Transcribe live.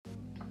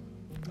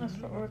That's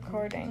what we're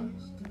recording.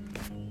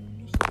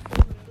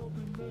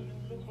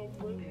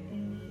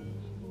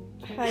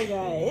 Hi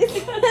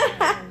guys.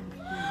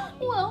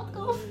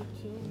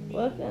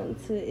 Welcome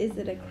to Is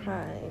It a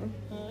Crime?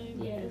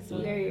 Yes,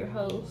 we are your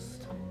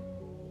host.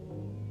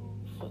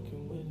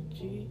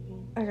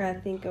 I gotta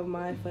think of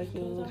my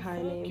fucking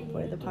high name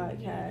for the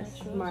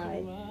podcast.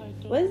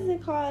 What is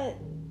it called?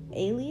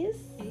 Alias?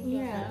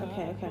 Yeah.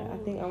 Okay. I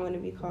think I want to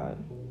be called.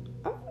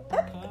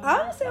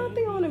 Honestly, I don't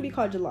think I want to be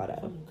called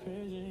Gelato.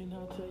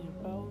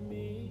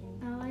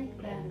 I like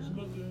that.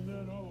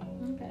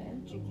 Okay.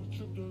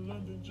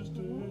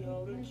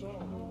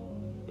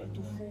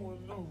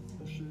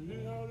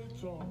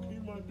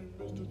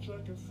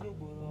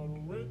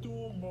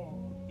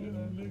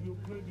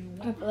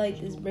 I feel like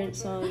this Brent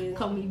song is.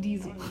 Call me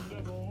Diesel.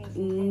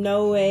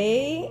 No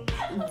way,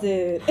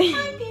 dude.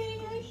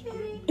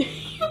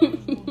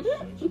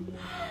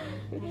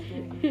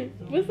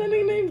 What's that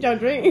nigga name? Joe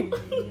Dream.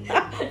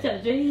 Joe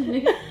Dream,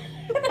 nigga.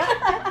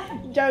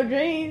 Joe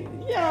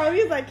Dream. Yo,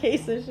 he's like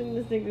K-Sush and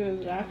this nigga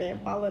was rapping.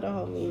 Follow the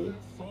homie.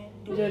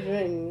 Joe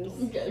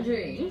Dreams. Joe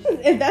Dream.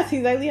 And that's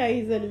exactly how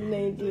he said his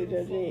name too,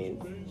 Joe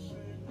Dreams.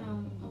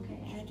 Okay.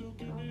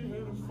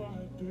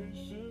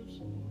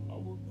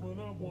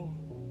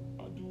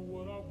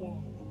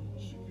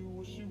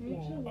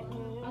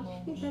 I'll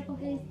shoot Purple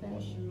Haze then.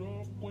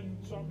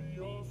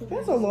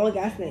 That's a long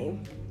ass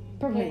name.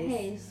 Purple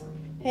Haze.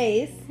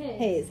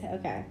 Haze.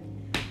 Okay.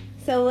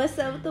 So what's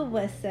up with the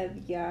what's up,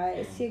 y'all?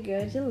 It's your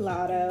girl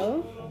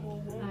Gelato.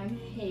 I'm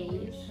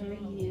Haze. How are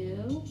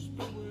you?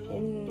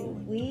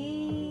 And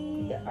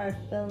we are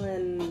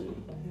feeling.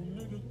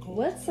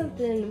 What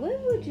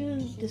would you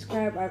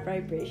describe our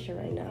vibration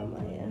right now,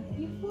 Maya?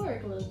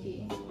 Euphoric,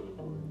 low-key.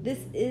 This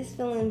is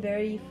feeling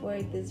very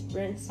euphoric. This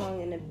Brent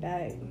song in the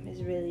back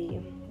is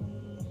really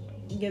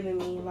giving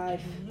me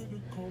life.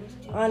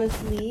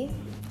 Honestly,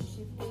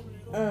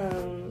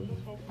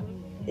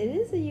 it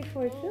is a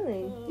euphoric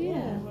feeling.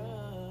 Yeah.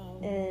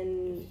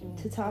 And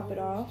to top it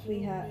off,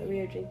 we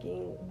are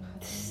drinking.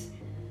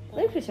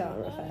 Let me put y'all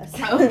on real fast.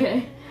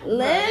 Okay.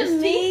 Let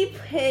me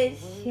put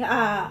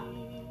y'all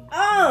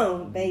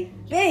on,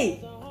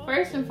 baby.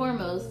 First and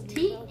foremost,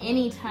 tea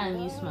anytime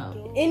you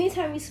smoke.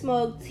 Anytime you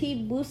smoke,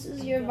 tea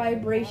boosts your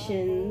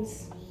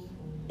vibrations.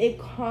 It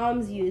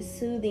calms you, it's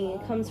soothing.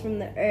 It comes from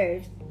the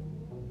earth.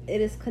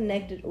 It is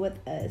connected with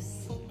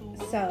us.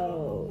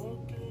 So,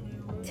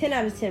 10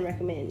 out of 10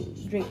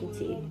 recommend drinking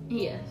tea.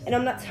 Yes. And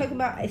I'm not talking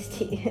about iced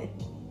tea.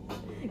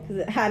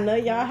 Because I know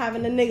y'all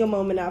having a nigga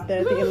moment out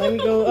there thinking, let me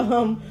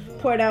go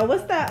pour it out.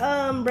 What's that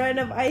brand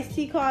of iced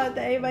tea called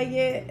that everybody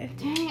get?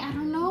 Dang, I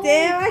don't know.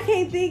 Damn, I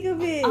can't think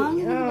of it.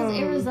 It's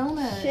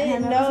Arizona.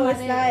 Shit, no, it's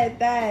not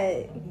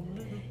that.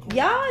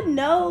 Y'all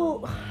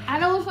know. I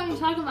know which one you're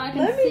talking about. I can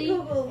Let me see.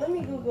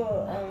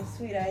 Google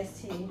sweet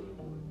iced tea.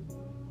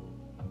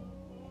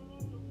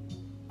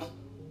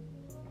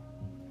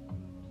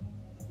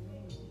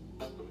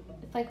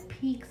 It's like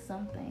Peak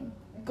something.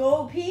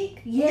 Gold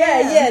Peak?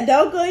 Yeah. Yeah.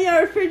 Don't go in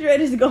your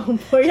refrigerators. Go and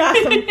pour y'all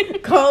some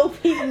Gold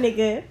Peak,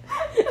 nigga.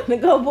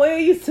 Go boil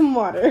you some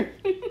water.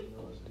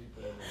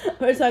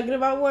 We're talking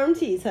about warm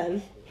teas,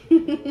 hun.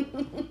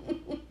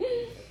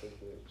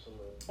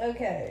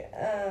 Okay.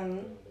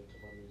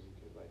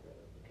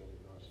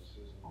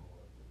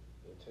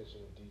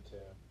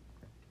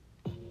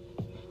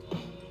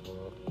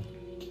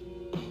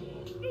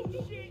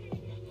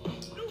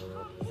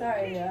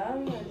 Sorry, y'all.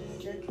 I'm gonna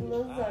just a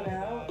little zone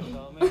out.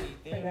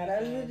 Forgot I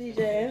was a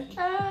DJ.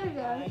 Oh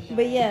gosh.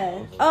 But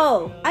yeah.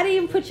 Oh, I didn't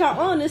even put y'all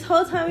on. This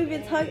whole time we've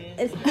been talking.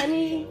 It's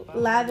Honey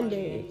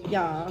Lavender,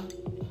 y'all.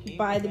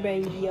 By the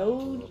brand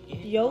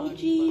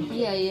Yogi.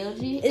 Yeah,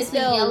 Yogi. It's the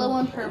spelled, yellow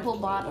and purple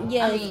bottle.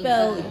 Yeah, it's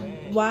spelled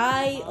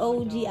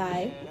Yogi.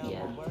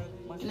 Yeah.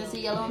 And it's a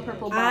yellow and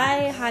purple bottle.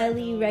 I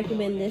highly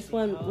recommend this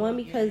one. One,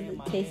 because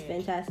it tastes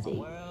fantastic.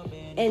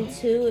 And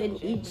two, in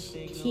each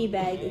tea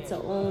bag, it's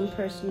its own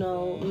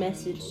personal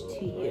message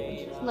to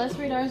you. So let's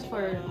read ours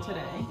for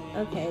today.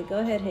 Okay, go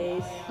ahead,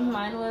 Hayes.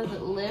 Mine was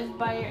live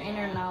by your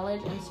inner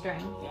knowledge and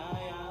strength.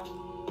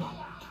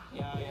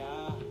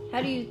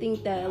 How do you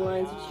think that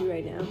aligns with you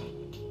right now?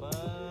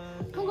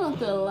 I'm going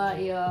through a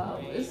lot, y'all.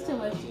 It's too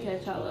much to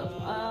catch all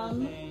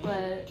of.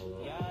 But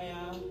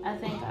I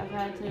think I've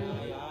had to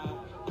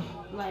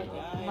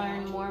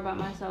learn more about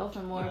myself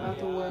and more about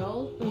the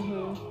world,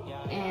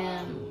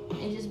 and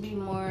just be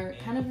more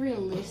kind of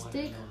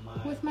realistic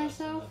with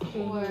myself,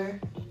 or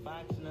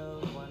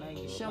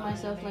show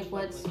myself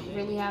what's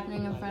really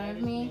happening in front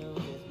of me,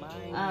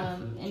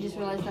 and just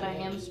realize that I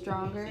am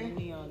stronger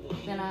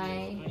than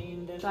I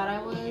thought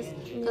I was,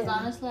 because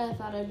honestly I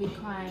thought I'd be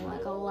crying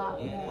a lot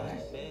more,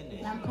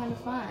 and I'm kind of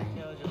fine.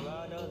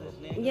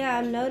 Yeah,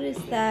 I've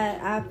noticed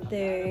that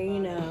after,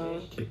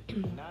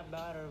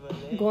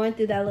 going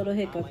through that little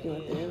hiccup you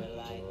went through.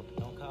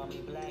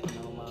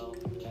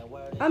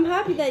 I'm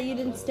happy that you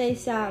didn't stay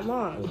sad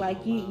long.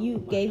 You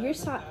gave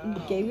yourself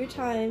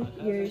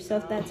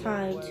that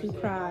time to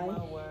cry,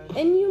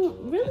 and you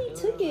really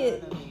took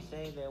it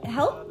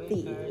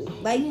healthy.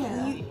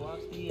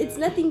 it's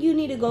nothing you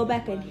need to go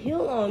back and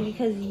heal on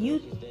because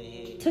you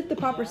took the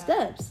proper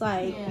steps.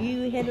 Like,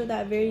 you handled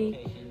that very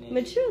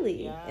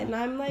maturely. And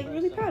I'm, like,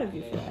 really proud of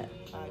you for that.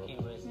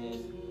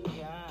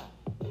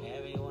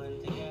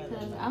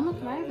 Because I'm a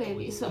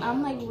crybaby, so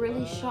I'm, like,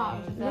 really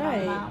shocked that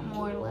I'm not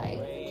more, like,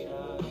 I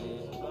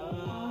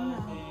don't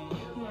know.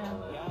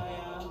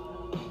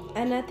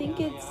 And I think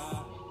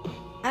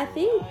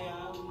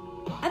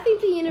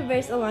the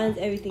universe aligns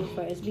everything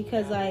for us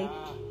because, like,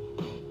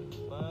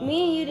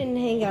 me and you didn't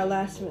hang out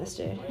last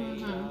semester.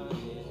 Mm-hmm.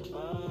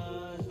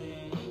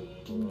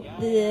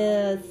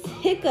 The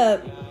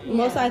hiccup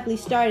most likely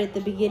started at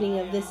the beginning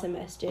of this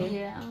semester.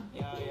 Yeah.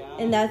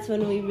 And that's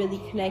when we really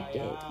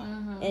connected.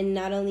 Mm-hmm. And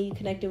not only you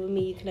connected with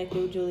me, you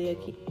connected with Julia.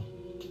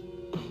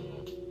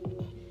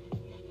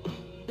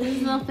 This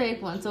is no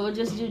fake one, so we'll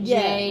just do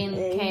J and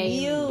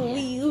K.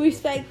 We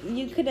respect,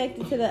 you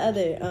connected to the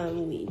other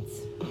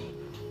weeds.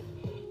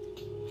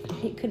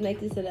 You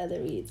connected to the other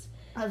weeds.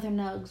 Other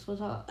nugs. We'll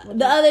talk.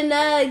 The other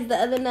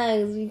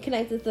nugs. We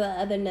connected to the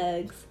other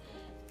nugs.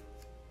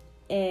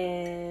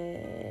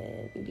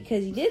 And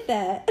because you did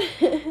that,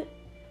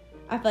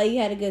 I felt you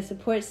had a good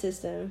support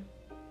system.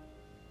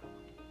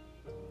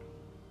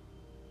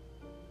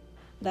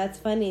 That's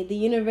funny. The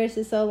universe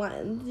is so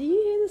long. Do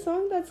you hear the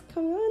song that's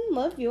coming on?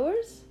 Love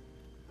Yours?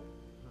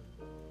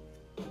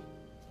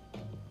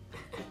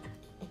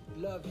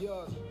 Love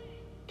Yours.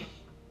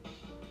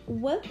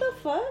 What the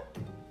fuck?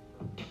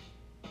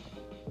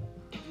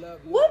 Love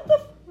Yours. What the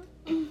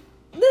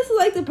This is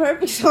like the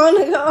perfect song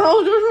to go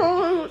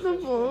on with the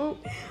phone.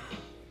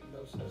 No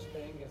such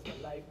thing as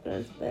a life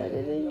That's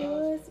better than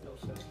yours. No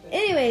such thing.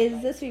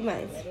 Anyways, this week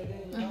mine. Better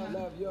than yours.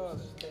 Love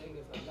Yours. Thing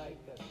is a life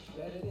that's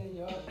better than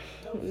yours.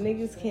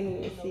 Niggas can't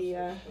even see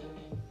y'all.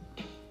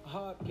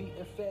 Heart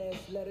beating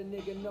fast, let a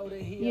nigga know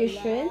that he Your alive.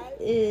 strength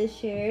is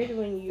shared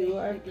when you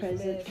are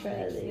present for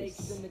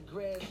others.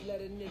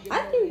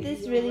 I think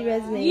this really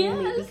resonated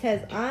with me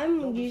because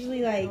I'm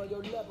usually like,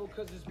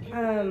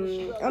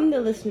 I'm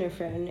the listener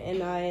friend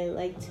and I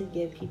like to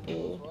give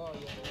people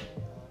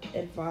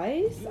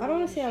advice. I don't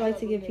want to say I like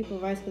to give people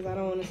advice because I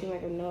don't want to seem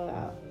like a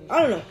know-it-all.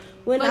 I don't know.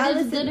 When But I it's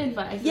listen, good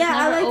advice. It's yeah, never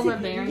I like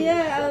overbearing. to.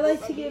 Yeah, I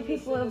like to give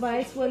people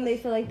advice when they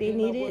feel like they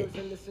need it.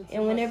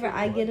 And whenever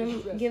I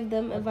give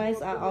them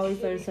advice, I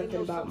always learn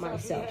something about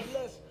myself.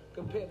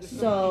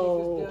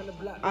 So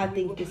I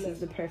think this is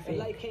the perfect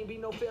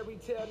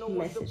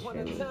message for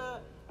me.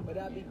 But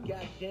I be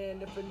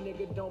goddamn if a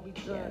nigga don't be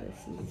trying. Yeah,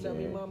 this is Tell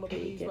me, a mama,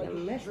 pretty please, good why you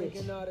message.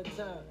 drinking all the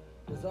time?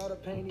 Cause all the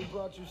pain he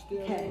brought you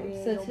still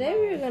Okay, so today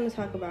we're going to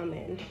talk about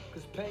men.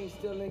 Cause pain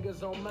still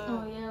lingers on mine.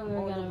 Oh yeah, we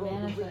were gonna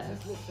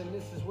manifest. Listen,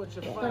 this is what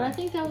you find. But I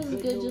think that was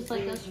good, just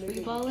like us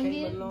freeballing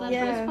it. That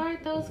first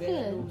part, that was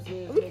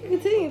good. We can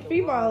continue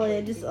freeball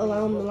it just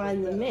along the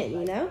lines of men,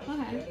 you know?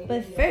 Okay.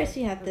 But first,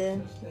 you have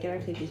to get our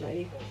cookies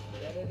ready.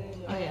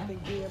 Oh yeah.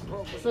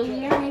 So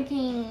you're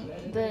making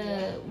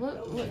the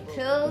what?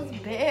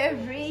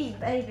 Pillsbury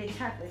baby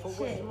chocolate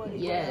chip.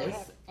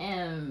 Yes,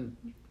 and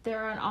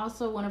they're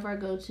also one of our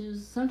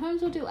go-tos.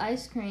 Sometimes we'll do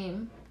ice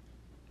cream,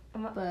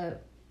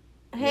 but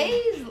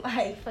Hayes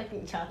like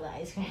fucking chocolate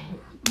ice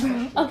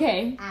cream.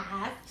 okay.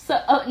 So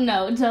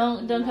no,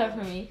 don't come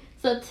for me.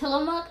 So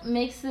Tillamook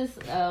makes this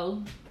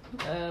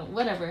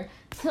whatever.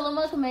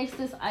 Tillamook makes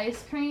this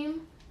ice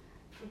cream,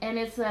 and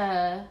it's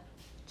a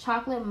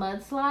chocolate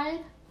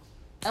mudslide.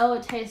 Oh,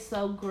 it tastes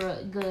so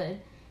good.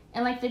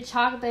 And like the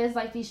chocolate, there's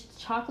like these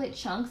chocolate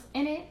chunks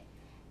in it,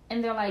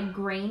 and they're like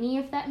grainy,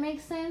 if that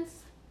makes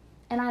sense.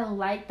 And I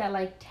like that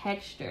like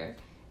texture,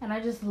 and I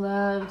just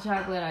love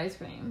chocolate ice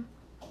cream.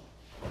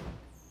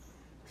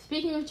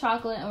 Speaking of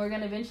chocolate, and we're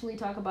gonna eventually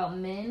talk about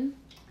men.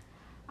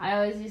 I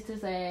always used to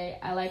say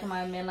I like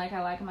my men like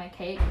I like my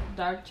cake,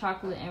 dark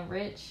chocolate and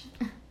rich.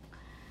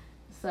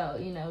 So,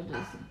 you know,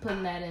 just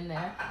putting that in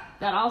there.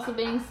 That also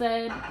being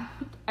said,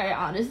 I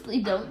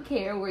honestly don't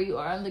care where you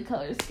are on the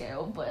color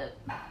scale, but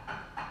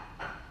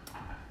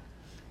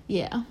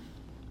yeah.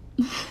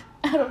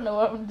 I don't know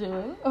what I'm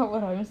doing or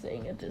what I'm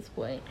saying at this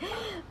point.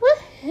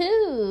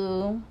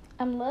 Woohoo!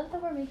 I love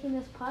that we're making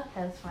this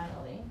podcast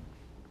finally.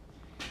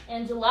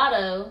 And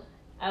Gelato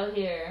out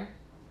here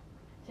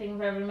taking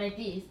forever to make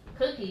these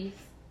cookies.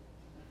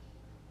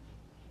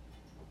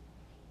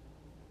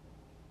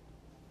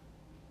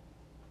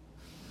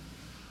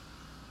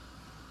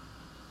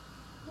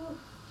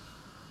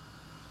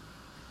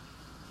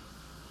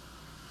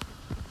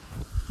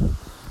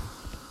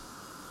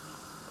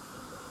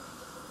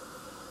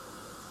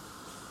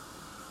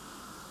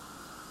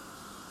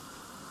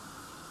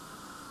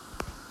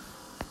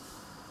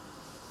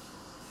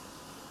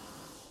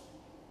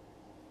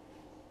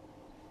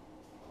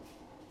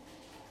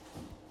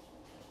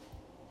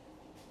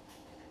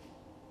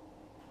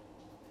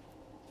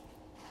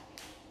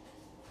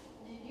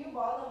 Did you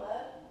ball them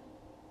up?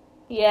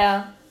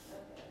 Yeah.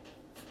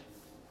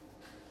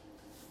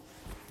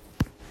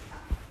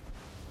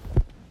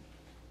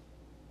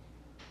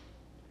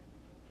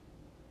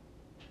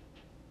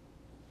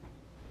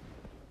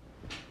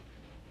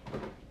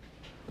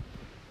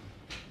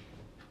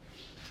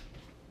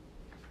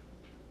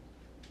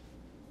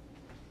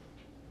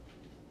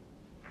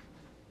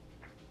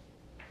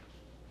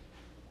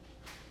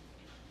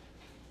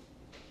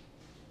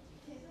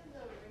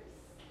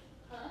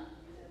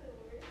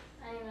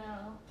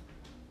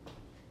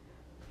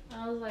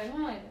 like, oh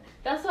my god.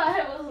 That's why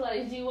I was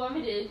like, do you want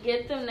me to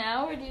get them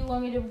now or do you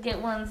want me to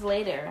get ones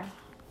later?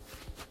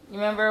 You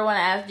remember when I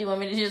asked, do you want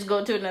me to just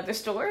go to another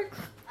store?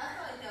 I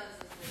feel like that was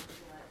just too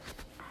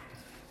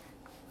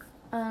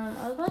much.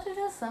 I was about to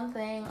do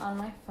something on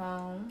my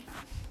phone.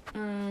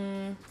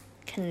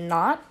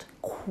 Cannot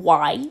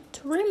quite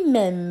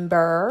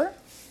remember.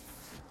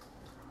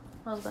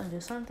 I was gonna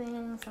do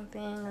something.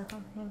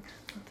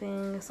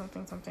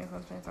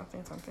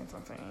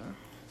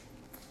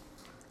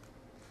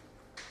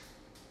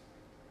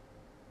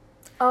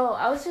 Oh,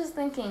 I was just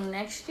thinking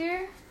next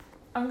year,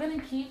 I'm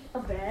gonna keep a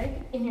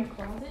bag in your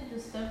closet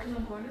just stuffed in the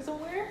corner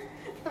somewhere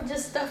of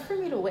just stuff for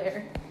me to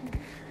wear.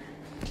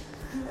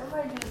 I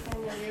might do the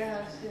same at your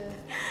house too.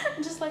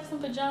 Just like some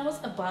pajamas,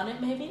 a bonnet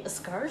maybe, a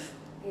scarf.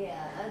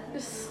 Yeah, I think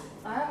Just-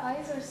 our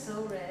eyes are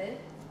so red.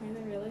 Are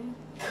they really?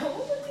 Go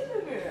look in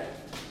the mirror.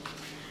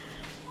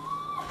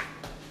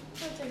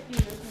 I'll take you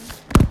with me.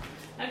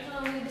 I can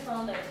only leave the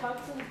phone there. Talk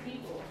to the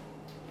people.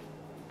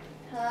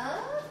 Huh?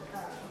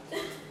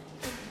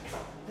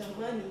 The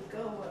money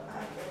go where I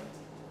go.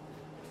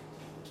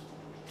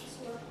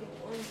 Smoking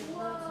on the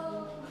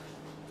Whoa.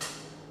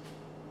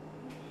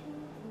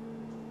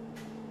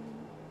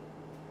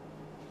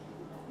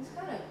 It's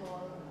kind of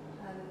cool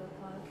having a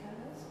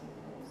podcast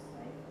because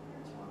like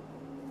we're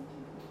talking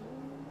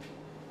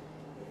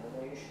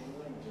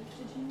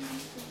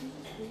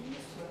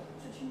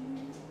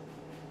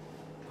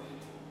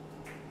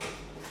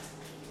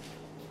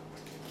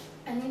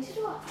I need to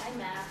do an eye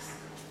mask.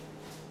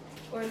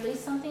 Or at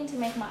least something to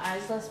make my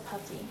eyes less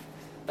puffy.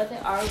 But they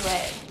are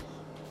red.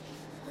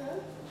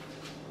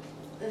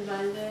 Is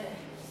mine red?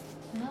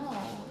 No,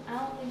 I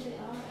don't think they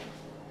are.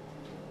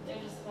 They're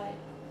just like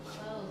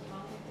closed. I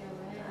don't think they're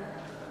red.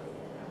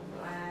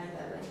 My eyes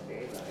are like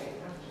very low right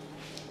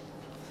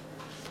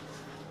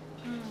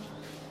now.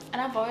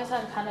 And I've always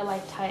had kind of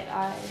like tight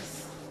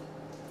eyes.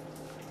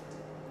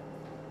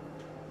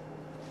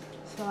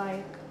 So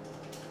like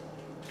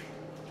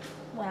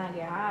when I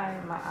get high,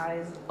 my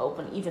eyes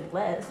open even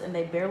less, and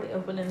they barely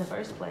open in the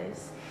first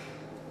place.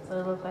 So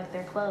they look like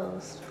they're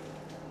closed.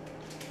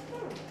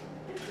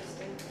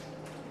 Interesting.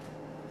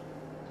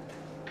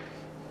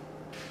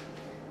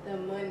 The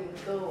money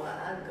go where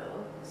I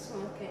go.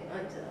 Smoking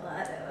on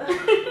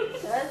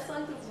gelato. That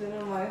song has been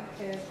in my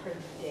head for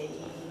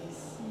days.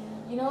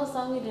 You know what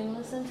song we didn't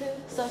listen to?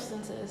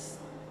 Substances.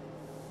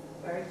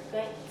 We're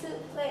going to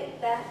play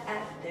that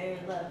after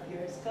Love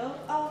Yours Go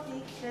Off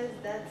because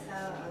that's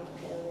how I'm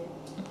feeling.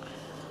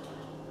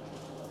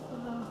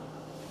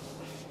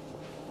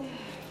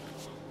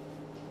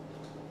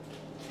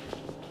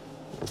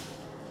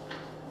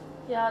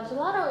 Yeah,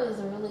 Gelato is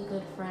a really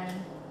good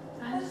friend.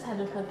 I just had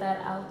to put that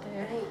out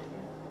there.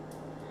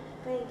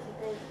 Thank you,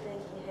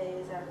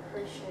 Hayes. I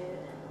appreciate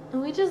it.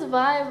 And we just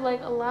vibe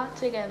like a lot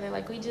together.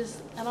 Like we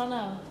just, I don't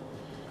know.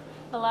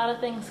 A lot of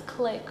things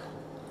click.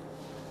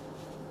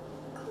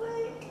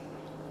 Click.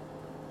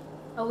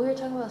 Oh, we were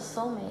talking about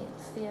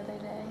soulmates the other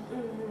day.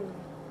 Mm-hmm.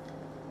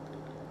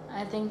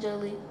 I think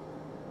Jolie. You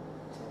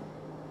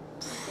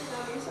think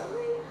I'll be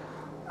something?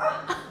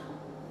 Oh.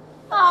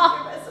 Oh.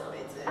 You're my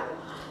soulmate too.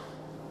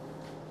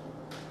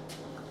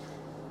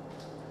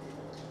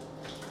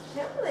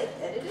 Can we like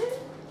edit it?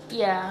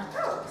 Yeah.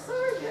 Oh, so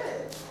we're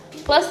good.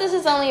 Plus, this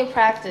is only a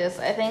practice.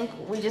 I think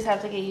we just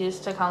have to get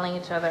used to calling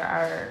each other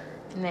our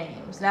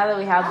names. Now that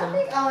we have I them.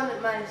 think I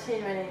want my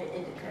change my name to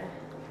Indica.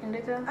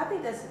 Indica? I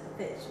think that's the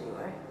fits me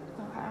more.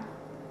 Okay.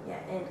 Yeah,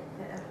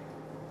 Indica.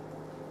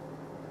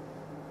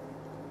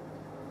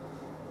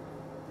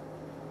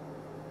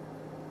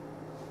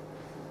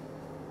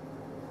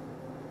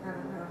 I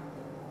don't know.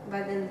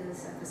 By the end of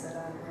this episode,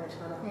 I don't know which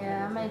one I'm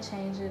Yeah, I may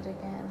change it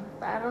again.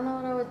 But I don't know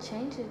what I would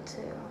change it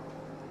to.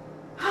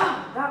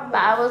 But But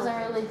I wasn't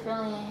really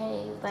feeling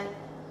Hayes. Like,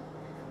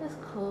 it's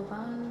cool, but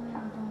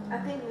I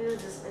think we were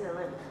just in a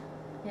limp.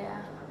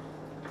 yeah.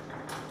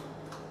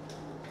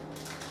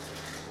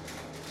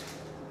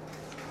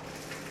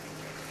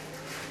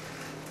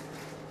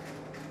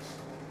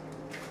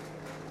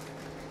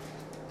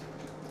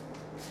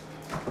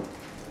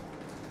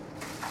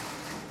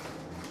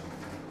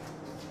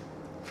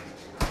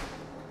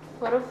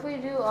 What if we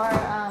do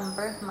our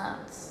birth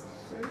months?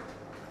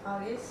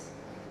 August.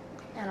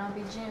 And I'll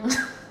be June.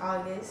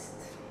 August.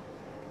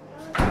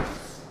 Because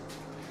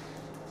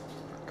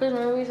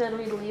remember we said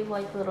we'd leave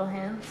like little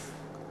hints?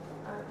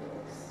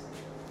 August.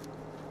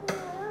 Yeah,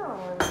 I don't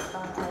want to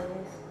start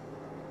August.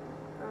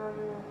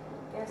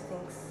 Guess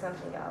think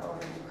something out over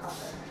the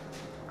collar.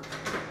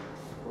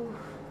 Oof.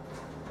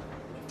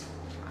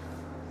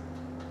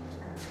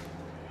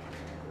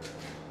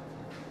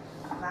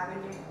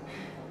 Lavender.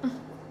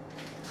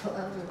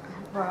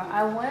 Bro,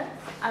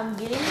 I'm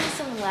getting me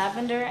some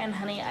lavender and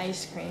honey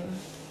ice cream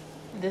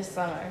this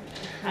summer.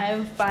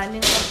 I'm finding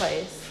a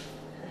place.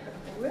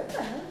 Where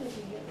the hell did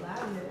you get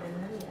lavender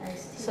and honey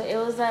iced tea? So it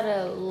was at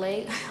a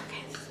lake.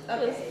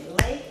 Okay,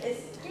 lake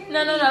is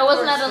No, it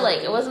wasn't at a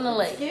lake. It wasn't a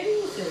lake.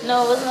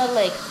 No, it wasn't a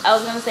lake. I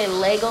was gonna say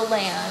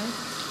Legoland.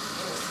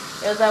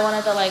 It was at one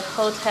of the like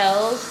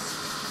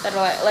hotels that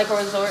are like a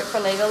resort for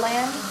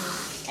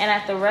Legoland. And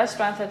at the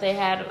restaurant that they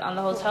had on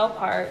the hotel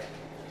part,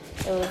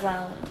 it was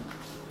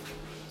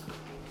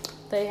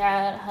they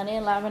had honey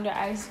and lavender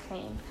ice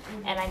cream.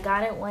 And I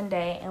got it one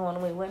day, and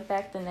when we went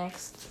back the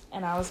next,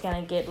 and I was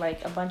gonna get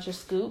like a bunch of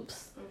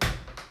scoops,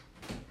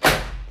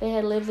 they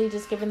had literally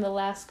just given the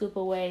last scoop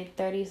away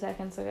 30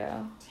 seconds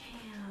ago.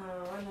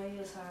 Damn, I know you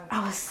was hot.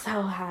 I was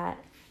so hot.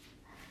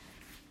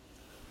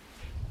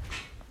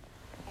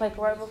 Like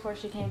right before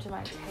she came to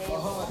my table.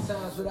 Hard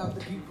times without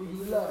the people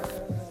you love.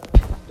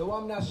 Though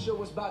I'm not sure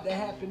what's about to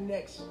happen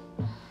next.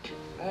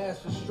 I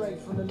ask for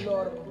strength from the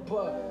Lord up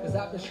above, cause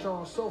I've been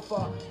strong so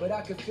far, but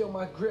I can feel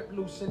my grip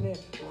loosening.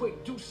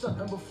 Quick, do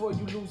something before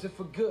you lose it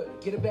for good.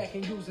 Get it back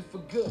and use it for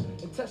good,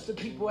 and touch the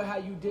people how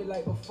you did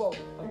like before.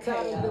 I'm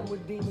tired of living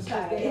with demons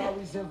cause they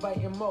always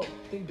inviting more.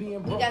 Think being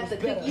broke You got the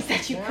better. cookies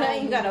that you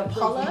cut, you gotta Now,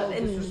 pull up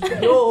and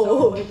disrespect.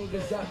 no. Some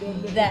niggas out there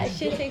living That in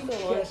shit debt. takes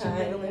a long Cash in time.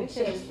 minimum Let me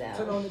take checks. this down.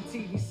 Turn on the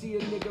TV, see a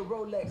nigga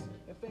Rolex,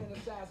 and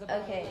fantasize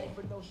about Okay. life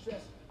with no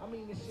stress. I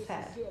mean this shit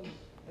Sad. sincerely.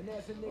 And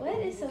as a nigga What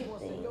is who was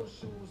once in something your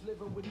shoes,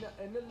 living with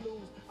nothing to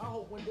lose, I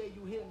hope one day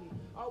you hear me.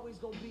 Always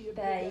gonna be a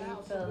That bigger you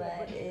house feel and that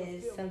whatever nigga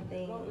is feel me.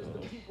 something. Long as the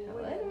people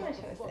What in am I that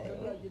trying to motherfucker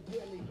say? love you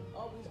dearly.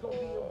 Always gonna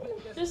be a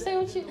whip that's Just say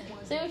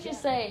what you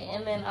say,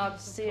 and then I'll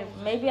see if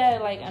maybe I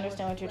like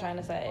understand what you're trying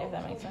to say, if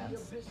that makes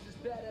sense.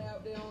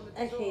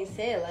 I can't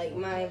say it like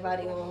my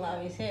body won't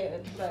allow me to say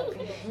it, but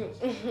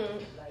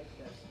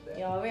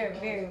y'all, we're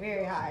very,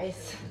 very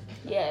highs.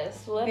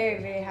 Yes. What? Very,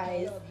 very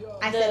highs.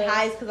 I said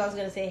highs because I was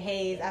gonna say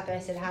haze after I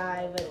said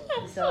hi, but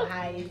so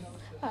highs.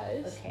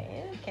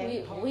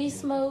 Okay. We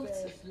smoked.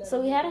 So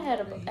we had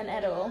an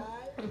edible,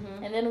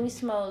 and then we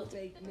smoked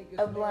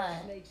a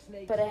blunt,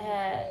 but it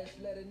had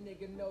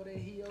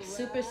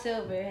Super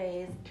silver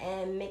haze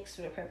and mixed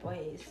with purple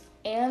haze.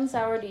 and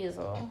sour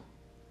diesel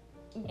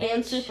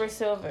and Bitch. super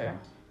silver.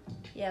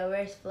 Yeah,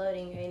 we're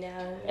floating right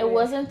now. It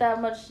wasn't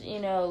that much,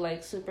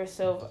 like super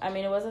silver. I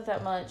mean, it wasn't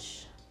that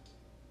much.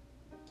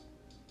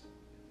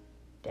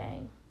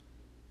 Dang.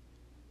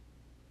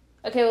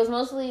 Okay, it was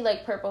mostly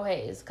like purple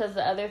haze because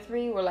the other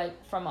three were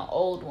like from an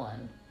old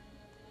one,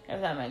 if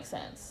that makes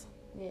sense.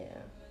 Yeah.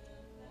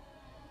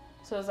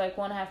 So it was like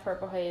 1/2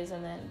 purple haze,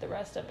 and then the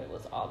rest of it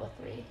was all the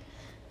three.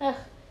 Ugh,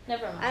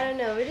 never mind. I don't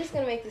know. We're just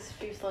gonna make this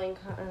free flowing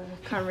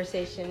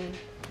conversation.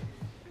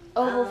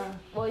 Oh,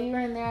 well, you were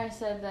in there. I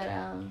said that,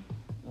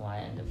 well, I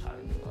ended up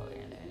talking to you while we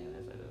were in there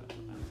anyways.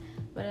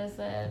 But I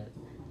said,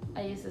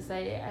 I used to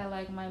say, I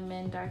like my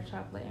men dark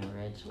chocolate and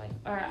rich.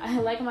 Or I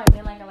like my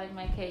men like I like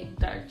my cake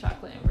dark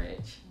chocolate and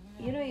rich.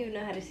 You don't even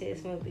know how to say it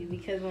smoothly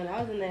because when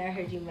I was in there, I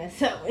heard you mess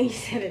up when you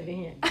said it in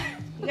here.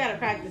 You gotta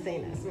practice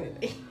saying that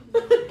smoothly.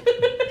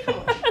 Come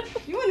on.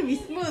 You wanna be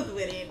smooth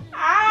with it.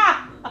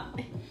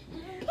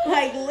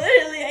 Like,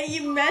 literally,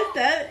 you messed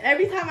up.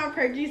 Every time I've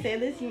heard you say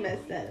this, you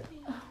messed up.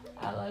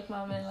 I like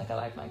my men like I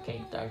like my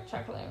cake dark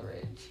chocolate and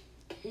rich.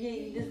 Yeah,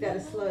 you just gotta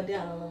slow it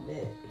down a little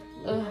bit.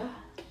 Ugh.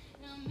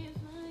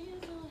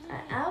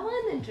 I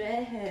want a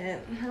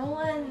dreadhead. I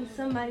want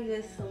somebody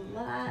with some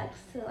locks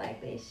to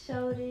like their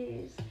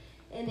shoulders,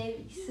 and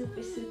they be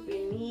super, super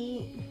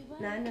neat.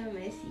 Not no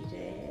messy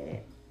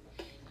dread.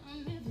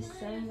 Just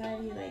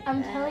somebody like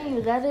I'm that. telling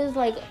you, that is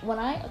like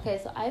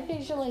so I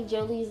picture like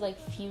Jolie's like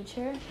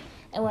future,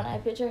 and when I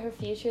picture her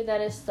future, that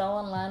is so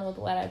in line with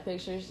what I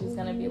picture she's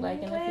gonna be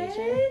like in the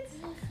future.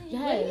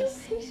 Yes.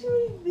 What do you picture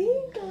me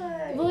being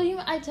like?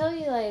 Well, I tell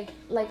you,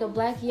 like a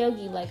black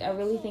yogi, like I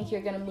really think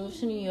you're gonna move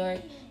to New York,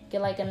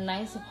 get like a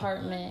nice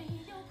apartment,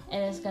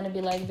 and it's gonna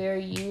be like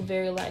very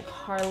like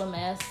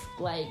Harlem-esque,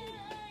 like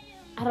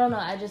I don't know.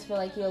 I just feel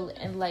like you'll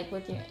and like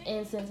with your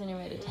incense and your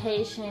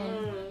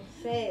meditation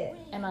Say it.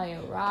 and all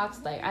your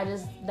rocks, like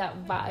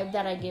that vibe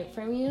that I get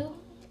from you,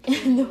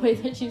 and the way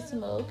that you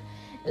smoke,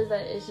 is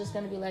that it's just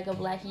gonna be like a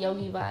black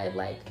yogi vibe,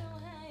 like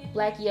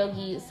black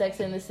yogi Sex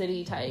in the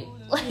City type.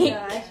 Like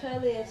Yeah, I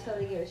totally get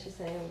what you're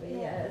saying, but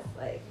yes,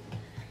 like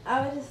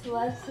I would just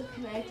love to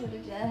connect with a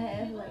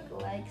dreadhead who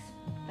likes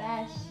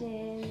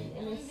fashion,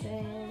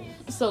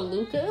 innocence. So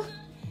Luca.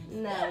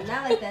 No,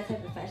 not like that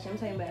type of fashion. I'm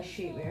talking about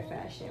streetwear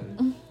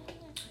fashion.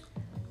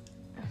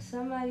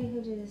 Somebody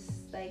who just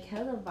like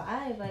hella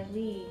vibe, like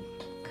we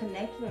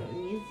connect with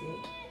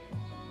music.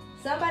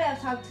 Somebody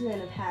I've talked to in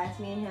the past,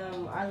 me and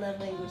him, our love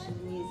language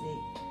is music.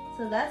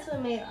 So that's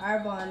what made our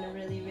bond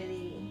really,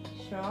 really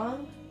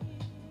strong.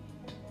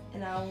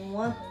 And I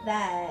want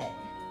that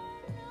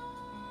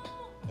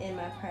in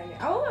my partner.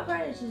 I want my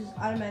partner to just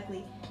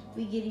automatically,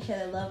 we get each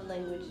other love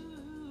language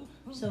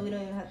so we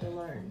don't even have to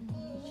learn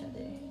each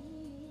other.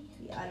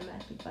 We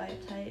automatically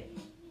vibe type.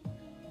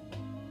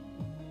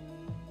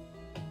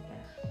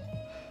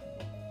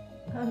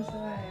 Yeah. I'm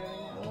sorry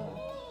right now.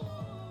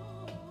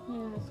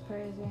 Yeah, it's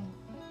crazy.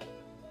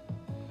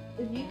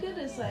 If you could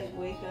just like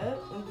wake up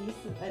and be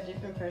a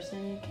different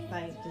person,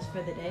 like just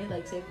for the day,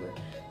 like say for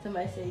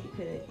somebody said you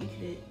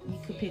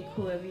could pick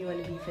whoever you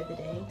want to be for the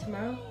day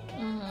tomorrow.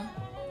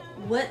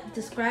 What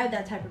describe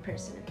that type of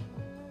person?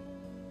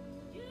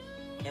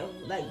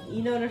 Like,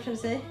 you know what I'm trying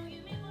to say?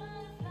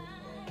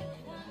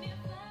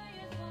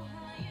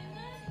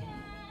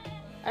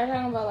 Are you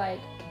talking about like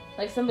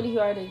Like somebody who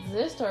already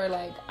exists, or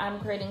like I'm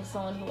creating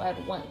someone who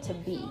I'd want to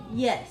be?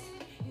 Yes.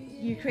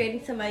 You're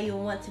creating somebody you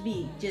want to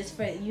be. Just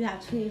for, you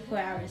have 24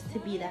 hours to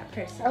be that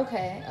person.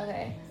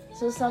 Okay.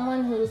 So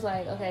someone who's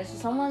like,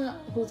 someone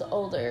who's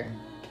older.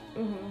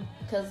 Mm-hmm.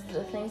 Because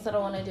the things that I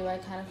want to do, I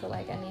kind of feel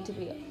like I need to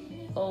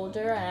be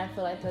older, and I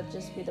feel like that'd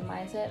just be the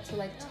mindset. So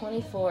like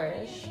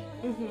 24-ish.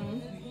 Mm-hmm.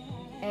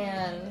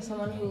 And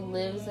someone who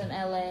lives in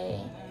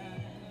LA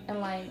and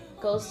like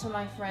goes to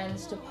my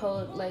friends to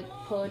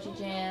poetry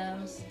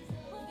jams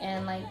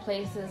and like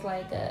places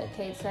like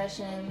Kate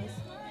Sessions,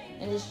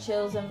 and just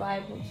chills and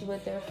vibes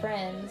with their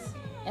friends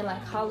in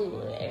like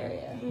Hollywood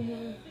area.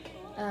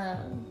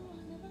 Mm-hmm.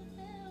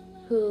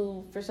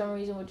 Who for some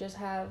reason would just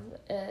have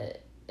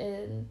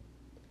an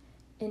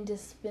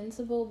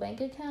indispensable bank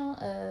account.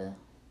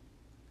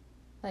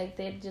 Like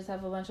they just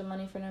have a bunch of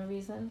money for no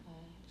reason,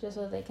 just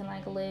so they can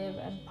like live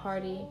and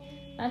party,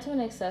 not to an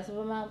excessive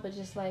amount, but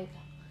just like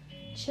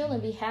chill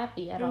and be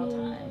happy at all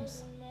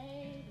times.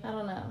 I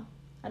don't know.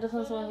 I just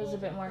want someone who's a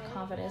bit more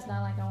confident. It's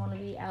not like I want to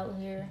be out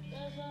here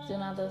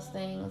doing all those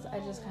things. I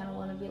just kind of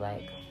want to be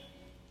like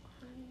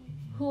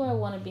who I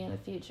want to be in the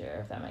future,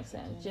 if that makes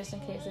sense, just in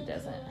case it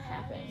doesn't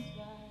happen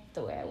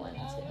the way I want it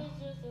to.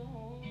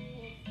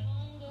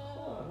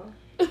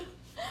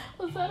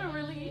 Was that a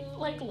really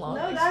long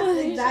that was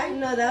the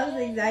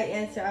exact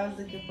answer I was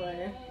looking for.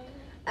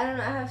 I don't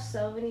know, I have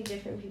so many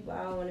different people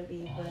I want to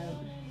be, but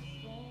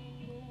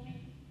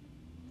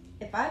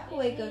if I could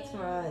wake up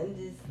tomorrow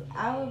and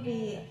I would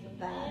be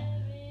that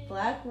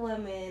black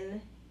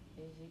woman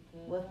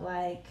with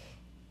like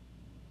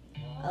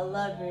a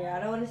lover. I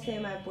don't want to say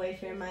my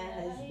boyfriend, my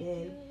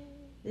husband.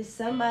 There's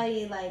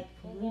somebody like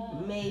we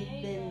may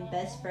have been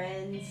best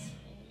friends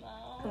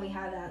and we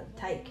have that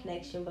tight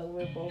connection, but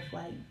we're both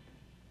like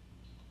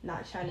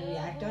not trying to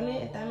react on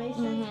it, if that makes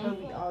sense.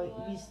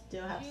 But we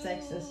still have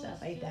sex and stuff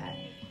like that.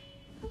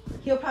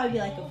 He'll probably be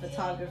like a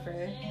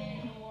photographer.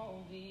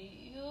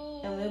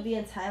 And we'll be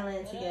in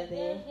Thailand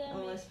together.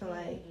 And we'll spend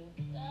like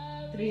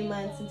 3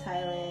 months in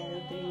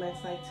Thailand, 3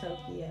 months like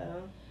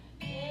Tokyo.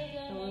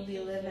 And we'll be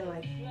living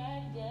like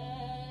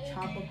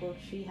tropical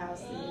tree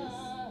houses,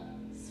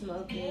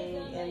 smoking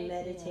and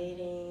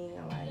meditating,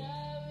 and like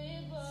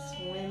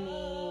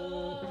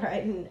swimming,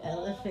 riding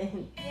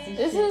elephants and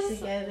shit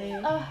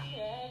together.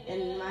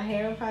 And my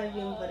hair will probably be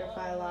in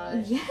butterfly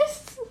locks.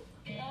 Yes.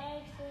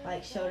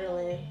 Like shoulder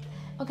length.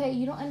 Okay,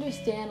 you don't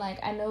understand. Like,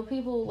 I know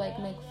people like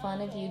make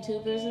fun of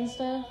YouTubers and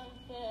stuff.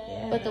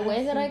 Yeah, but the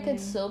way that I could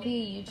still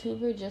be a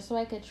YouTuber just so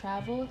I could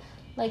travel,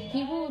 like,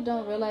 people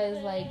don't realize,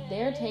 like,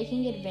 they're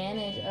taking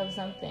advantage of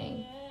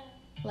something.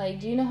 Like,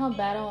 do you know how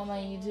bad I want my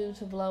YouTube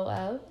to blow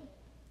up?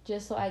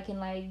 Just so I can,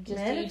 like, just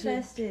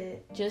manifest do YouTube,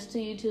 it. just do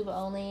YouTube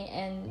only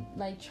and,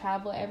 like,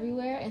 travel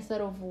everywhere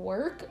instead of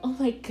work? Oh,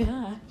 my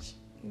gosh.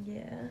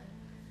 Yeah.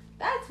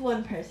 That's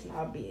one person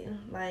I'll be.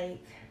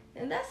 Like,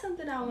 and that's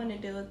something I want to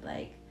do with,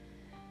 like,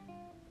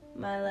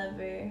 my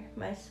lover,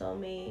 my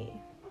soulmate,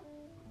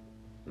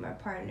 my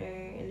partner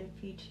in the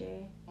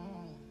future.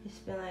 Just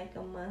spend like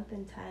a month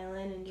in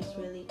Thailand and just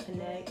really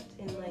connect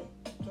and like.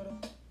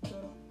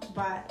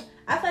 But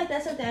I feel like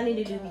that's something I need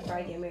to do before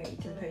I get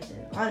married to the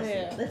person.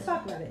 Honestly, let's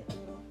talk about it.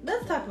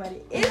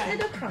 Is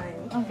it a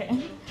crime? Okay.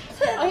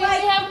 We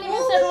haven't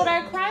even said what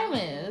our crime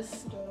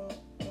is.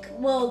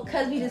 Well,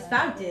 because we just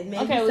found it.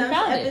 Maybe some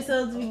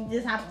episodes we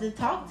just have to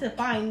talk to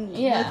find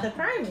what the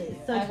crime is.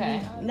 So it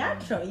can be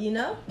natural, you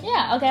know?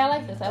 Yeah, okay, I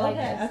like this.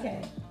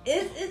 Okay.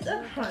 It's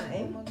a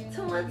crime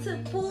to want to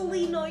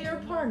fully know your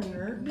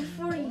partner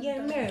before you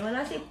get married. When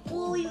I say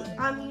fully,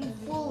 I mean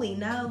fully.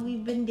 Now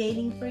we've been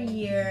dating for a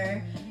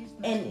year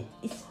and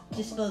it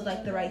just feels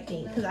like the right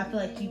thing. Because I feel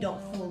like you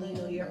don't fully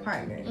know your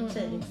partner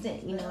to an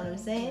extent. You know what I'm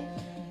saying?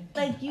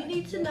 Like, you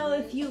need to know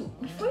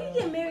before you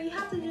get married, you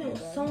have to do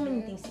so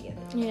many things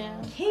together. Yeah.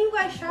 Can you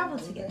guys travel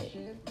together?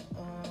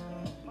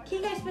 Can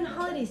you guys spend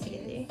holidays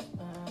together?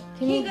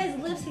 Can you guys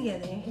live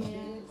together? Yeah.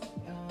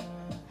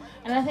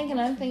 And I think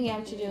another thing you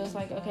have to do is,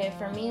 like, okay,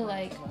 for me,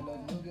 like,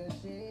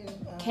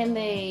 can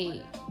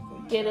they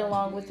get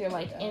along with your,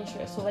 like,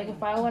 interests? So, like,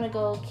 if I want to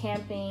go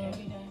camping,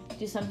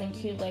 do something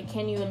cute, like,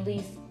 can you at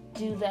least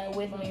do that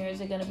with me? Or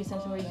is it going to be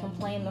something where you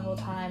complain the whole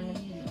time and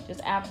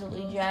just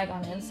absolutely drag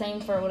on it? And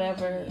same for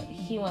whatever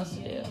he wants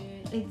to do.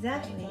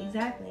 Exactly.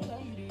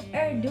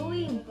 Or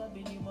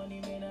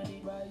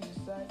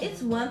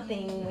it's one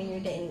thing when you're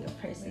dating a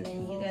person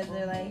and you guys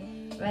are like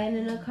riding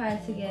in a car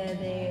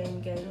together and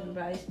you guys will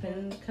probably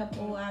spend a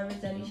couple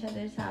hours at each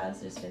other's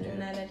house or spend the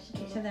night at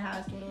each other's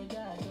house.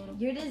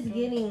 You're just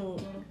getting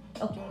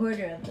a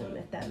quarter of them,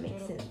 if that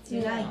makes sense.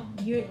 That's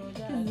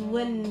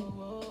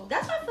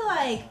why I feel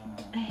like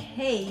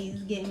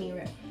Hayes get me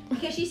right.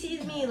 Because she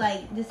sees me,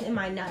 like, just in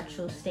my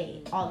natural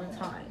state all the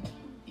time.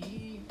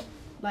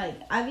 Like,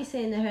 I be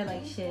saying to her,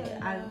 like, shit,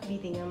 I be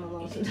thinking I'm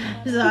alone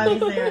sometimes, so I be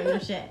saying random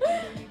shit.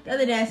 The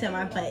other day I said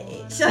my butt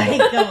itch. Like,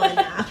 come on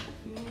now.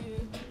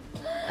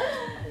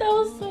 That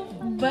was so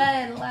funny.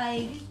 But,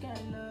 like,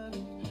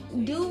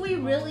 do we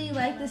really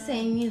like the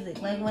same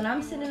music? Like when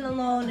I'm sitting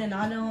alone and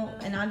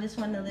I just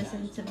want to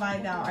listen to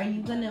vibe out, are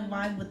you gonna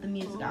vibe with the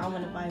music I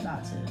want to vibe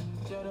out to?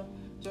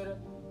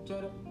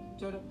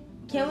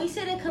 Can we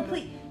sit in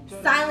complete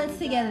silence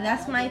together?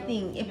 That's my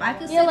thing. If I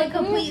could sit in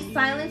complete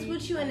silence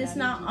with you and it's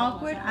not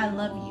awkward, I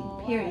love you.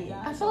 Period.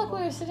 I feel like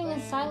we were sitting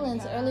in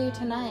silence earlier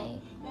tonight.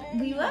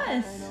 We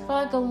was. For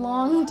like a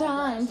long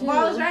time, too.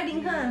 While I was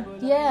writing, huh?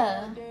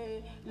 Yeah.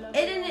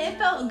 It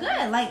felt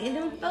good. Like, it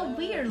didn't feel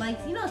weird. Like,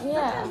 you know,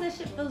 sometimes that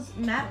shit feels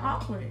mad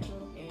awkward.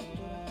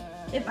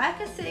 If I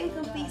could sit in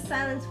complete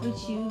silence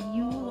with you,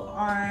 you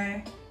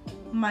are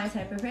my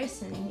type of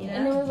person, you know?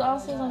 And it was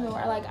also something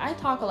where, like, I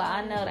talk a lot.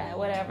 I know that,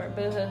 whatever.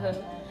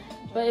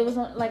 But it was,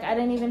 like, I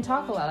didn't even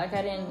talk a lot. Like,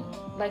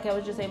 I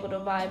was just able to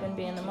vibe and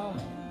be in the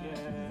moment.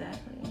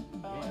 Exactly.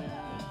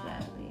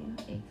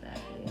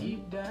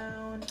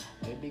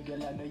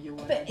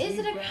 But is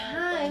it a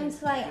crime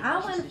to, like, I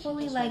want to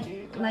fully, like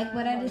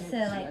what I just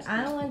said, like,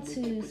 I want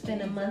to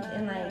spend a month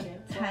in,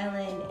 like,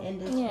 Thailand and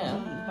just really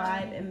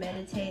vibe and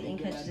meditate and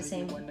catch the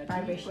same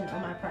vibration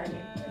on my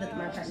partner, with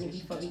my partner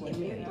before we get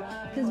married.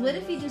 Because what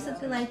if you do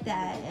something like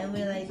that and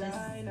we're like this,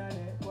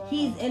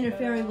 he's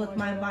interfering with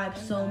my vibe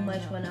so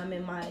much when I'm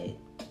in my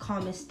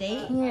calmest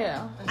state.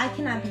 Yeah. I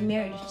cannot be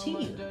married to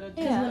you. Because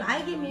when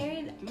I get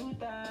married,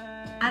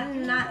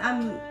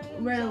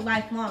 we're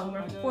lifelong.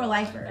 We're for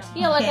lifers.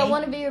 Yeah, like, I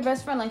want to be your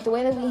best friend. Like, the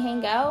way that we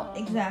hang out.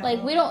 Exactly.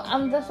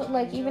 Like,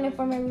 like, even if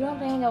we're married, we don't have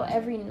to hang out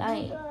every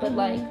night. But,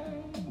 like,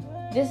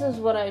 this is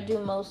what I do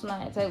most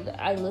nights.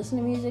 I listen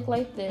to music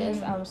like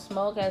this. I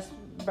smoke, I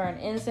burn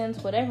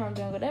incense, whatever I'm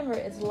doing, whatever.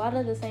 It's a lot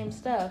of the same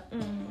stuff.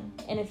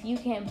 And if you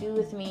can't be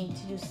with me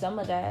to do some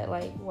of that,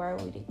 like, why are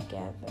we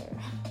together?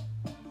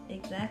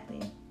 Exactly.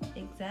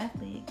 Because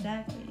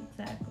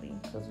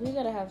we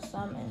gotta have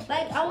some interest.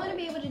 Like, I want to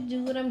be able to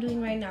do what I'm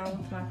doing right now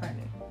with my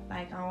partner.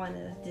 Like, I want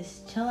to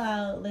just chill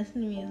out,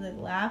 listen to music,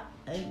 laugh,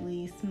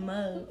 ugly,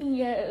 smoke,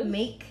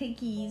 make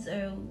cookies,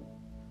 or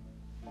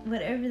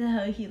whatever the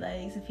hell he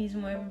likes. If he's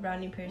more of a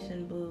brownie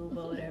person, boo,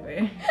 but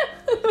whatever.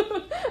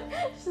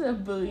 She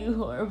said, boo, you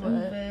whore,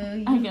 but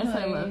I guess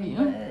I love you.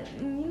 But,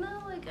 you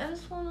know, like, I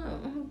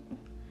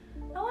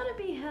want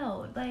to be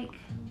held. Like,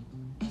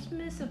 just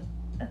miss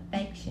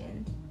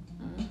affection.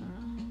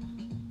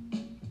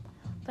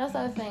 That's the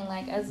other thing.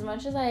 Like, as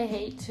much as I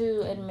hate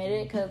to admit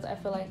it, because I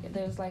feel like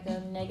there's like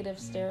a negative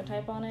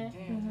stereotype on it,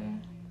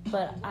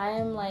 but I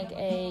am like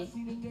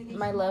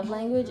my love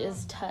language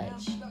is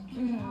touch,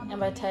 and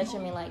by touch I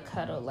mean like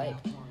cuddle. Like,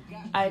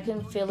 I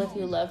can feel if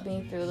you love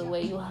me through the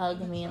way you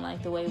hug me and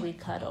like the way we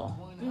cuddle.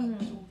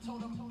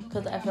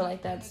 Because I feel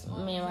like that's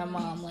me and my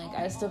mom. Like,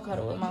 I still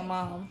cuddle with my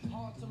mom,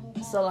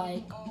 so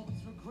like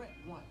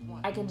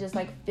I can just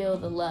like feel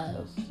the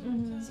love.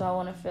 So I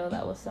want to feel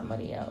that with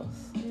somebody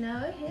else.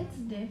 No, it hits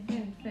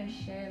different for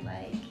sure.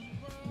 Like,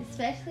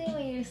 especially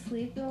when you're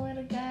sleeping with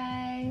a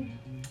guy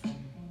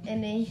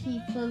and then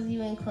he pulls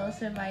you in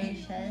closer by your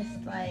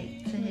chest,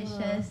 like to his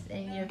chest,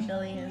 and you're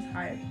feeling his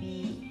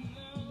heartbeat.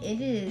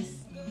 It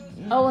is.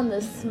 Oh, and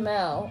the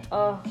smell.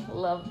 Oh,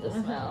 love the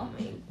smell. Oh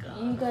my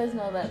God. You guys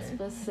know that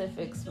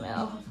specific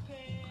smell.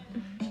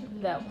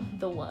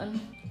 The one.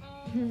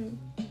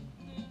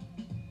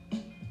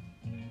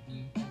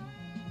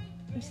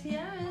 See, I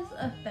miss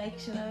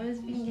affection. I miss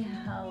being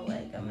held.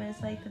 Like, I miss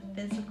like the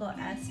physical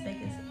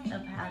aspect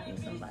of having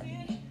somebody.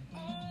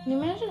 Can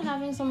you imagine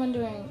having someone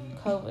during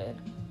COVID?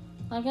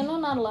 Like, I know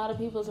not a lot of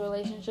people's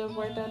relationships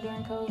worked out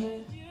during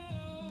COVID,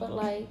 but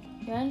like,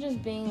 imagine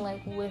just being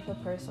like with a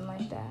person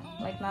like that.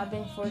 Like, not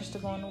being forced to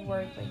go into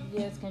work. Like, you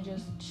guys can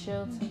just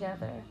chill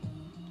together.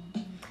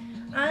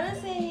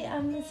 Honestly,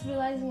 I'm just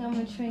realizing I'm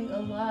maturing a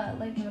lot.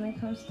 Like, when it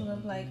comes to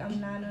love, like, I'm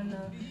not on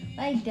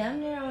like,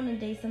 damn near I want to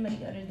date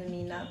somebody older than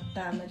me. Not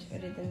that much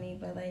older than me,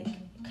 but like,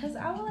 because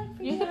I would like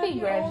for you to have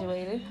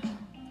graduated.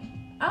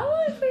 I would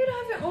like for you to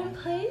have your own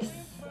place.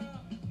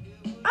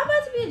 I'm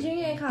about to be a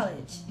junior in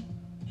college.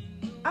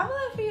 I would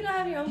like for you to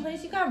have your own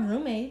place. You got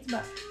roommates,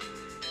 but...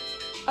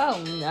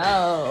 Oh,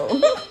 no.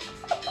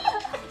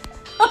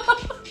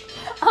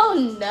 Oh,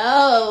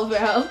 no,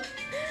 bro.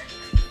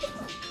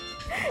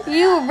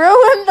 You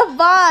ruined the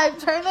vibe.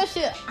 Turn that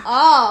shit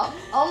off.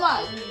 Oh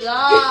my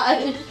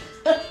gosh.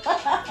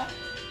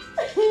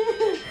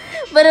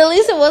 But at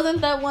least it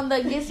wasn't that one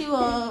that gets you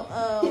on,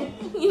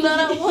 you know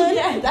that one?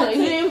 Yeah, that's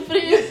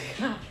it.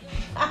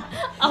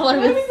 I would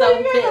have been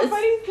so pissed.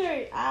 Funny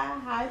story. I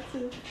had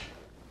to.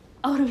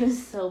 I would have been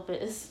so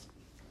pissed.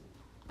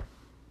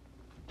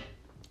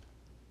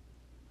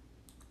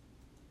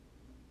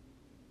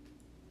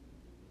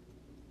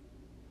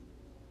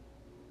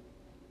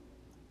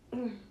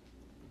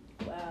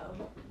 Wow.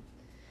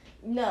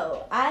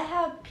 No, I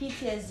have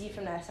PTSD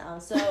from that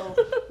sound. So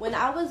when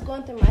I was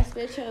going through my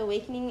spiritual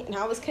awakening and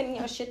I was cutting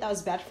out shit that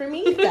was bad for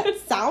me, that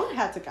sound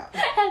had to go.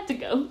 Had to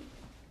go.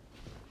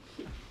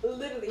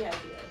 Literally had to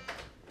go.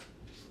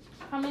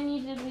 How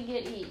many did we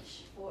get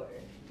each? 4.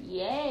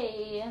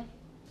 Yay.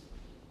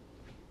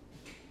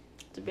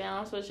 To be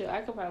honest with you,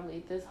 I could probably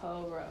eat this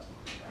whole row.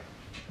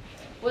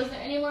 Was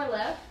there any more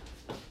left?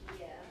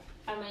 Yeah.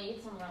 I might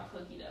eat some raw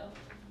cookie dough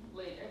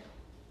later.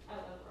 I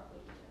love raw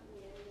cookie dough.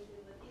 Yeah, me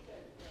too, but these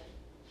are good.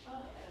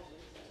 Oh, yeah.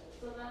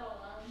 So that'll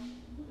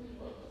we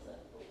both us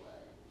up for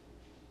what?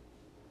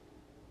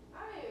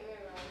 I don't even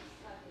remember what I was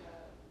talking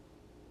about.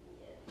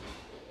 Yeah,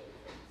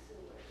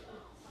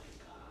 Oh my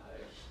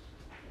gosh.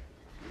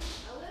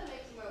 I'm gonna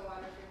make some more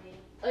water for me.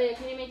 Oh yeah,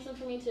 can you make some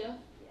for me too?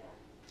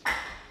 Yeah.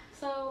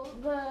 So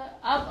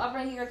I'll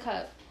bring you your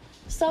cup.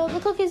 So the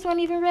cookies weren't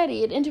even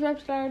ready. It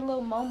interrupted our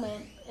little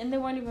moment, and they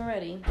weren't even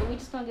ready. But we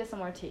just gonna get some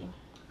more tea.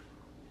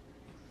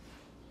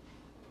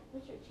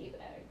 Where's your tea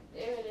bag?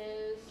 There it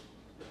is.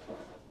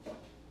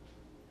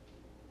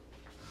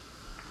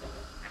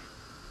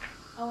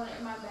 I want it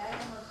in my bag.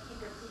 I'm gonna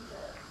keep your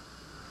teacup.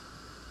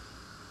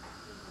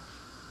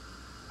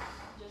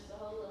 Just a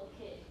whole little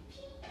kit.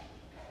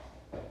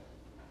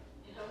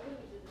 I'm gonna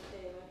do the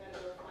same. I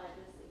gotta go find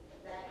this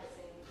exact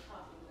same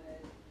coffee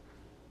mug.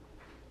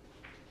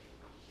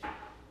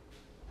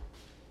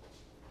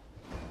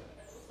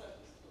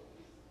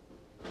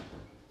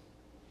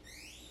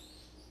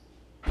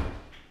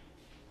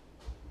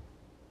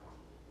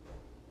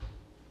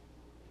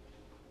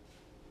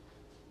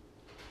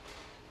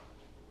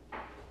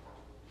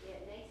 Yeah,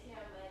 next year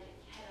I'm buying a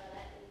kettle.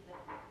 That is the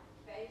first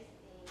thing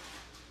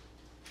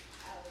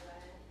I would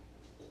buy.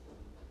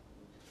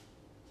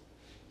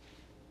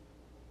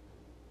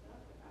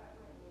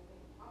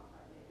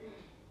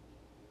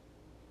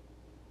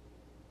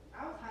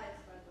 I was high as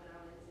fuck when I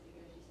went to the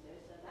grocery store,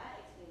 so that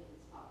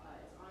explains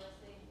Popeyes,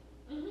 honestly.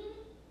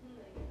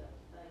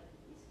 Like,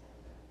 these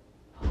kind of.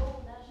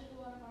 Oh, that should be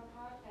one of our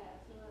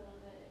podcasts.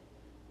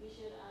 We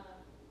should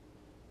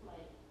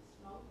like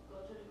smoke,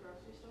 go to the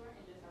grocery store,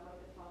 and just have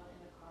like the phone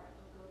in the cart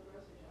and go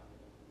grocery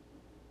shopping.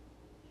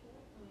 Sure.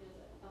 And we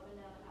just up and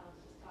down the house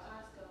just talk.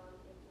 Costco, I'm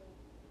thinking.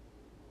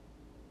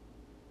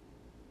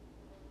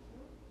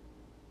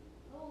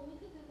 Oh,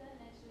 we could do that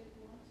next year if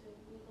we want to.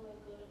 We could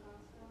like go to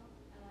Costco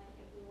and like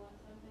if we want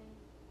something,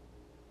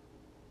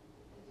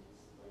 and just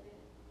split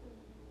it.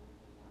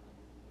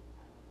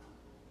 I don't know.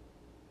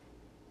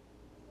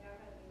 Yeah,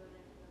 I gotta be when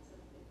I get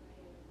myself big right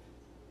here.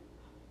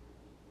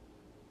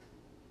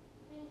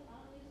 I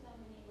don't use that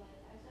many,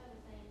 like, I still have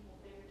the same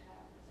paper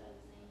towel. I still have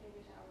the same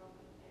paper towel roll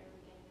from the very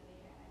beginning of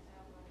the year, and I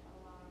still have like a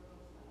lot of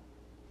roll stuff.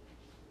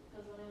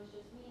 Because when it was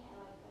just me,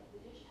 I like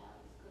the dish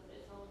towels, because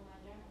it's holding my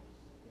germs.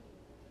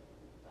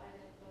 So I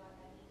didn't feel like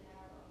I need to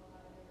have a whole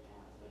lot of paper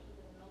towels, especially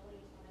because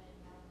nobody's coming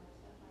in and out of my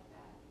stuff like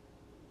that.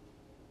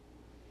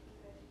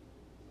 Okay.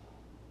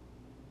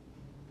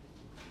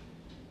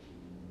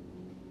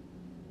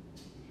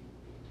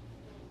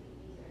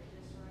 These are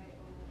just right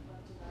on the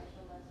fucking Last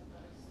of Us. Oh my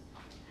god.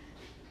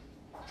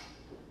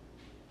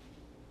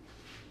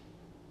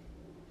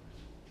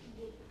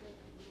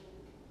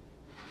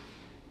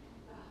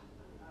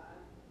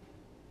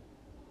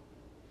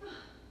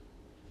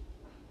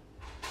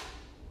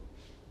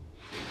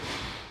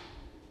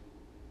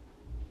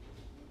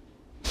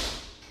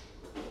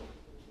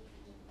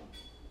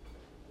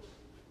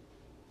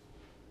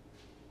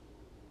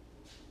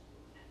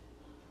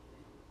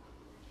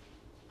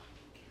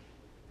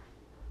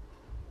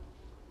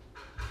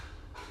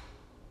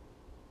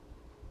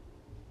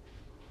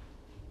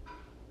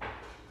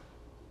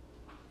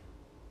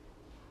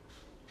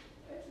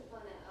 There's a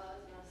fun that I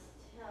always must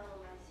tell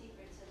my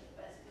secrets to the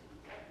best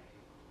cookies ever.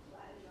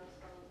 Slide those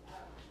phones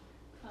out.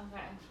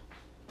 Okay.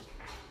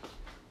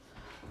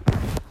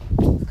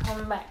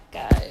 Come back,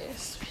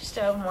 guys. We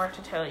still have more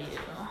to tell you.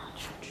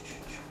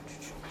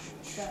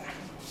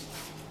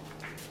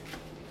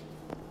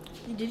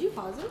 Did you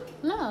pause it?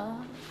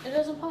 No, it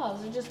doesn't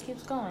pause. It just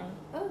keeps going.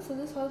 Oh, so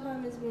this whole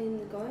time has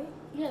been going?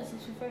 Yeah,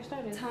 since we first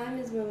started. Time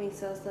is moving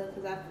so slow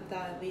because I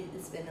thought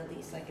it's been at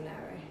least like an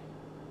hour.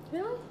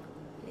 Really?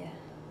 Yeah.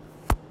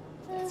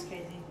 That's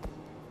crazy.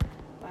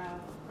 Wow.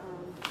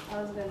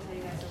 I was gonna tell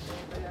you guys something,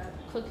 I forgot.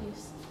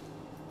 Cookies.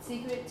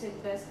 Secret to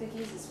best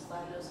cookies is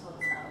flatten those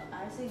holes out.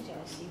 I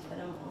suggest you put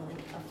them on a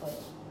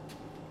foil.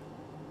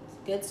 It's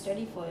good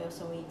sturdy foil,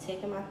 so when you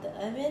take them out the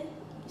oven,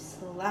 you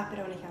slap it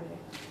on the counter.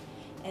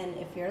 And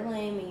if you're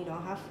lame and you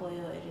don't have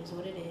foil, it is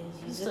what it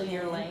is. Use So a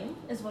you're pan. lame,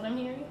 is what I'm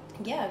hearing?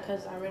 Yeah,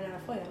 because I ran out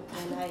of foil.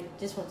 And I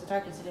just went to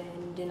Target today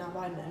and did not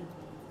buy none.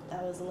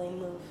 That was a lame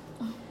move.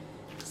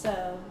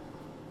 So,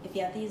 if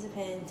you have to use a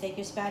pan, take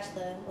your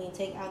spatula. When you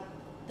take out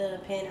the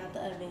pan out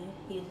the oven,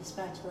 use the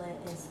spatula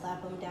and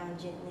slap them down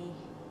gently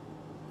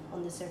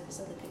on the surface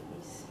of the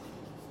cookies.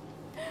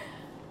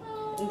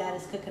 And that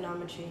is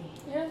cookonometry.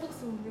 Your hair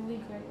looks really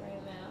great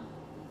right now.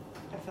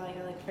 I feel like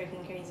I look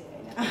freaking crazy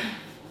right now.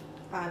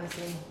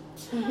 Honestly.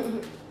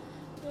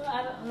 Well,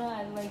 I don't know.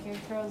 I like your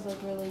curls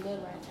look really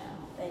good right now.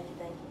 Thank you,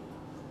 thank you.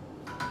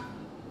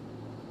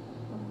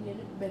 Get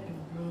it better.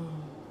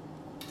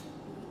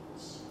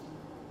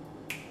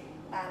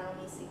 I don't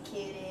miss a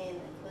kid in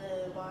the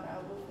club, bought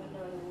our woofing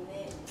on the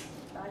neck.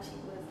 Thought she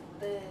was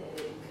thug.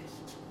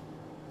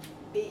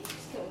 Bitch,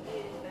 come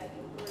get it back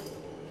in blood.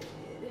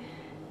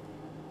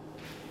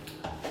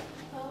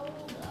 Oh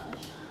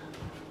gosh.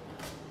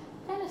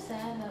 Kind of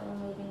sad that we're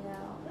moving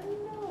out. I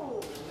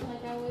know.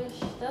 Like I wish.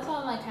 That's why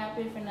I'm like like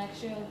happy for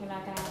next year. Like we're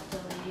not gonna have to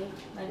leave.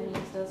 Like we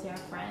can still see our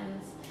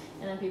friends,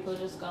 and then people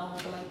just go home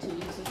for like 2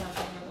 weeks or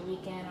something, or the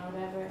weekend or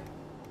whatever.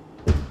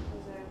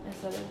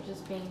 Instead of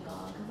just being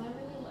gone, because I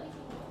really like it.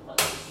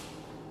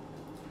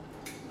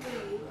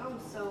 I'm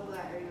so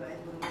glad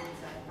everybody's moving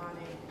inside on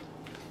it.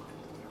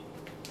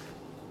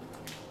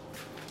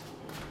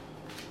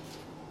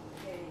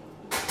 Okay.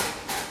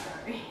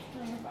 Sorry.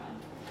 No, you're fine.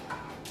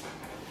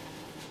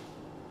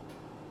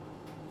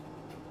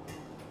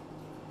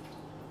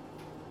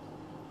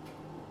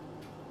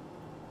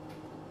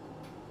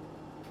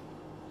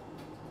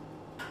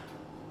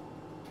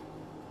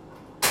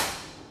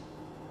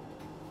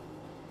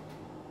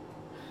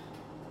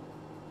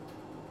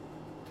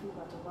 I'm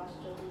about to watch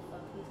Jolie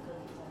fuck these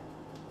cookies up.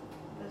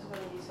 That's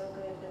gonna be so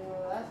good.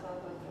 Remember last time I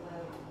fucked them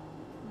up.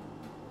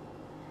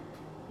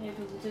 Yeah,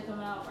 because you took them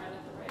out right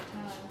at the right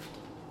time.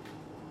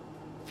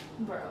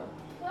 Bro,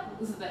 what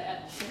was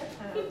that?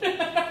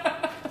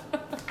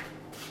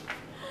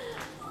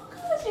 Oh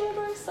gosh, you were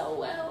doing so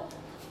well.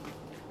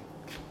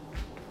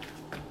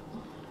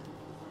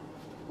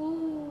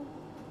 Ooh.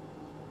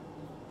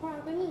 Bro, I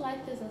really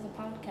like this as a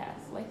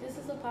podcast. Like, this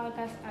is a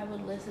podcast I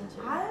would listen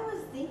to. I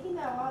was thinking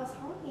that while I was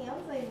talking. I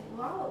was like,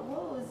 wow,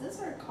 whoa, is this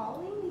our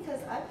calling?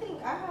 Because I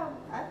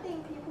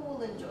think people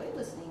will enjoy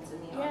listening to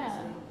me, Yeah.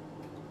 honestly.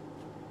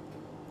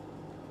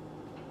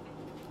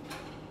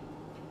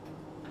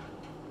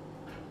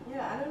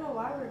 Yeah, I don't know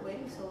why we're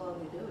waiting so long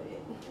to do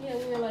it. Yeah,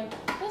 we were like,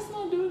 let's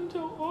not do it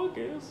until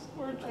August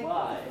or Like,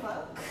 July.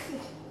 what the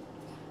fuck?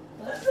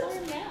 Let's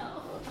start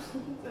now.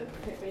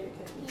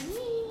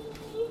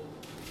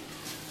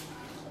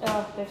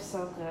 Oh, they're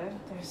so good.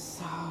 They're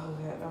so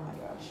good. Oh my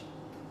gosh.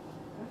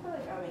 I feel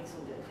like I make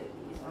some good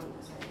cookies. I'm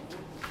just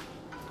saying.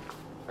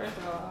 First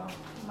of all,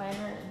 mine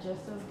are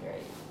just as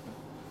great.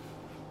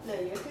 No,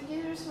 your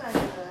cookies were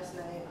smashing last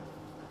night.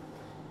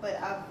 But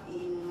I've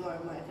eaten more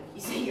of my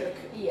cookies than your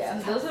cookies. Yeah,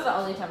 those are the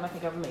only time I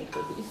think I've made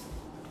cookies.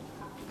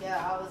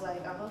 Yeah, I was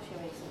like, I hope she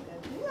makes some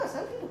good. You know,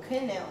 some people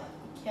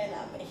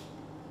cannot make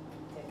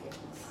good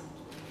cookies.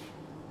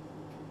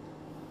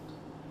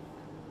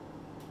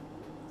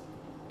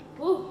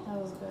 Ooh, that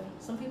was good.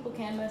 Some people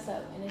can mess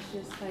up, and it's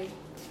just like,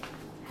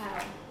 how?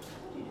 How'd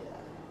you do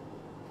that?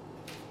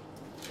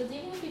 Because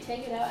even if you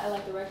take it out at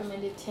like the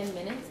recommended 10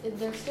 minutes,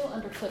 they're still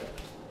undercooked.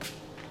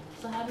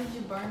 So how did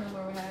you burn them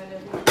or we had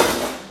it?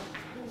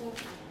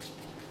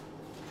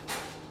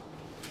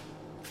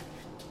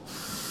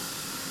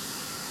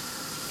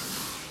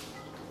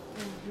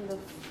 The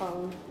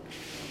phone.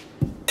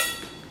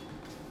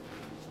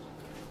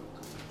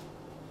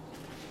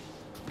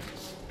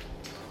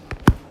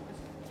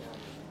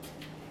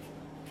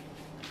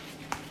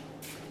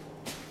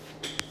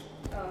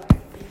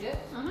 You good?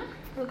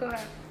 We'll go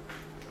ahead.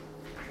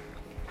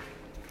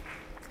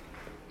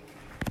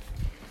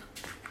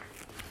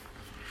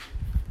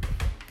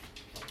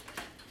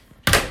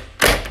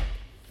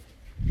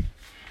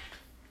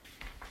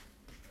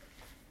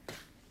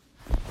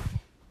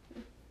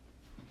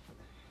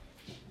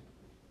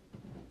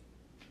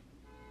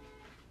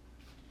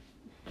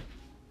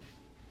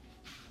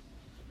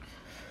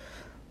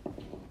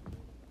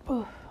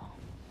 Oh.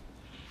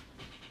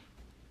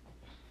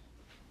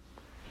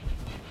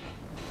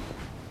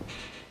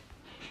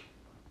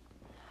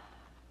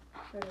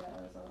 Figure out how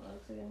this all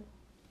looks again.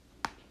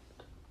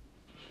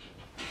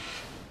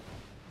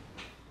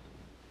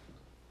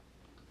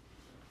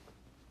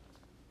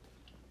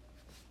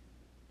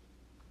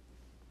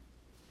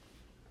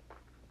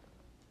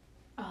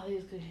 Oh,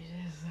 these cookies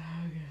are so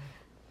good.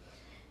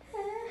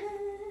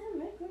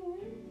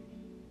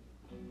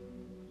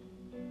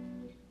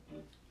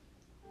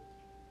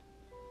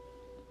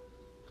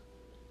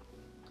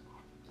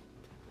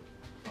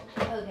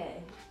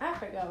 Okay, I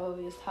forgot what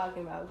we was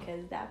talking about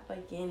because that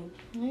fucking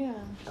Yeah.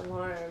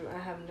 alarm, I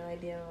have no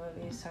idea what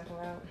we was talking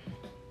about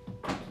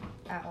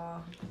at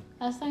all.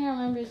 Last thing I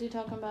remember is you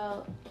talking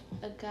about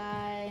a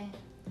guy.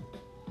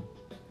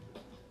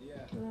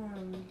 Yeah.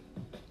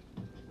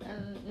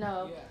 And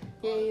no,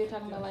 yeah, you were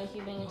talking about like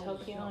you being in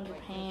Tokyo and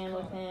Japan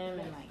with him,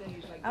 and like.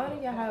 I want to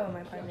get high with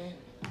my partner.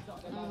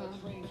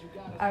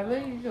 Mm-hmm. I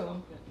really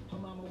do.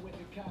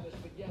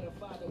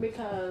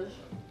 Because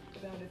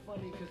Sounded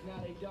funny cause now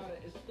they daughter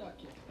is stuck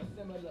in a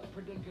similar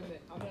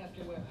predicament. I'm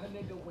asking where her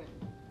nigga went.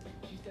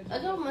 She said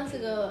a couple months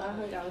ago, I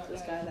hung out with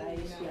this guy that I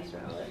used to mess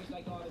around with.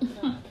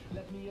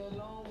 Left me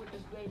alone with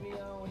this baby, I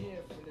don't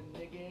hear from the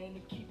nigga and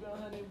to keep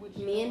 100 with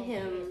you. Me and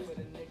him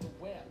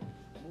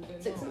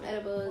took some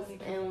edibles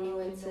and we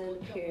went to the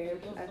pier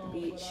at the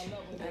beach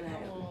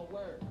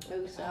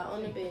and we sat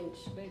on the bench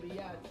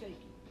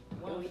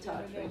and we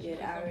talked for a good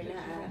hour and a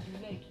half.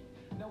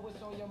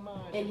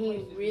 And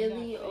he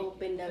really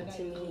opened up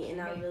to me and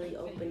I really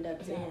opened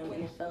up to him,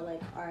 and it felt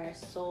like our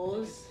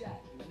souls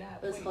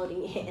was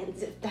holding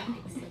hands, if that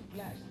makes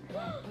sense.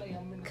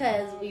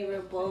 Because we were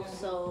both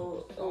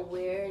so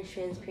aware and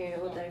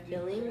transparent with our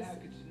feelings.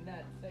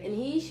 And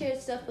he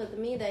shared stuff with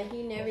me that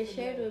he never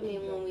shared with me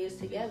when we was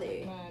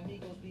together.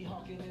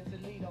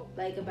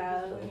 Like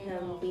about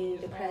him being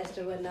depressed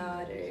or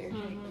whatnot, or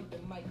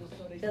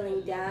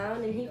feeling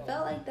down, and he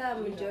felt like that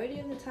majority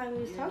of the time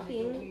we was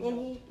talking, and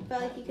he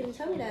felt like he couldn't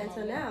tell me that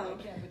until now.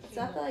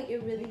 So I feel like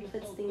it really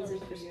puts things in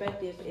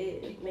perspective.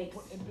 It makes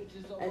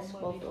us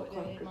both feel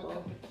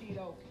comfortable.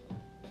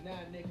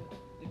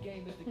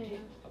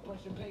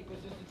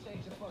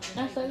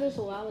 I said this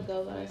a while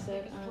ago, but I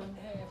said,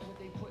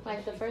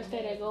 like the first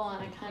date I go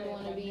on, I kind of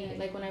want to be,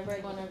 like whenever I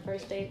go on a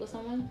first date with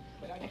someone,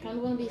 I kind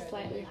of want to be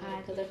slightly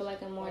high because I feel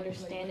like I'm more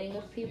understanding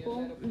of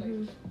people.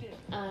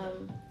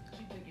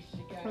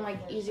 I'm like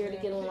easier to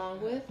get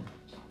along with.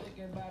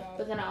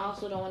 But then I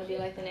also don't want to be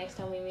like the next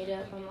time we meet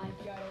up, I'm like,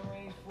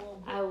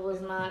 I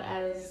was not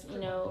as,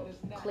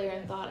 clear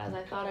in thought as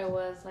I thought I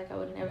was. Like I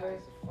would never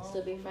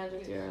still be friends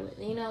with you,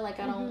 or, like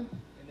I don't.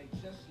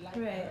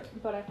 Right.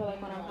 But I feel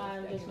like when I'm high,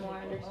 I'm just more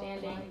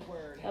understanding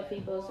of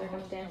people's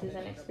circumstances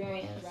and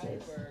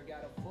experiences.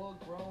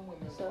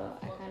 So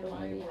I kind of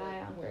want to be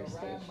high on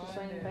first dates just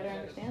so I can better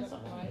understand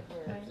someone.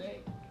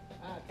 Right.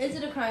 Is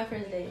it a crime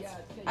first dates?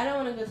 I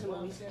don't want to go to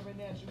movies.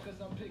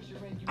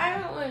 I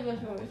don't want to go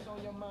to movies.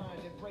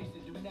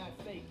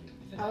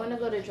 I want to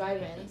go to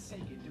drive-ins.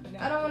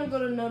 I don't want to go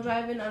to no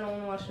drive-in. I don't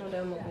want to watch no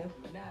damn movie.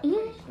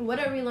 Mm-hmm. What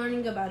are we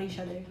learning about each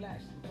other?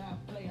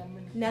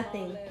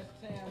 Nothing.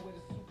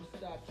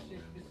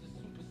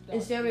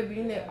 Instead of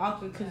being there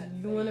awkward because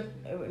you want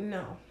to...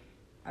 No.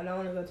 I don't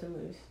want to go to the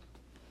movies.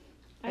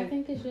 I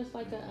think it's just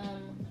like a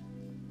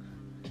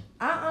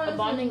honestly,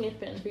 bonding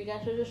experience for you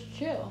guys to just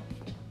chill.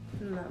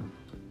 No.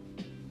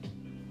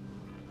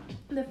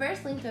 The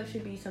first link up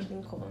should be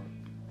something cool.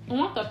 I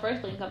want the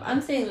first link up.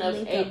 I'm saying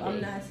link up. I'm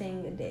not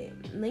saying a date.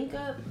 Link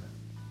up.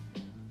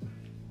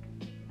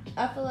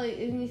 I feel like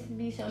it needs to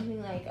be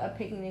something like a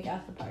picnic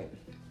at the park.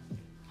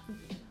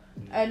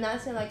 I'm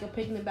not saying like a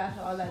picnic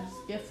after all that.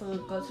 Just get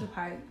food, go to the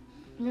park.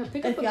 Yeah,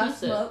 pick up a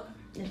pizza.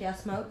 If y'all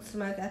smoke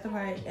at the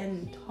park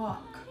and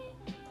talk.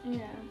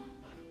 Yeah.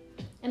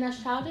 And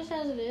as childish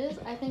as it is,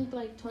 I think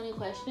like 20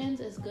 questions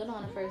is good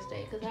on a first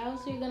date because how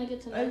else are you gonna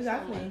get to know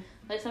someone?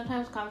 Like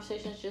sometimes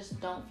conversations just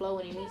don't flow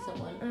when you meet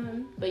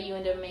someone, but you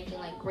end up making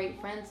like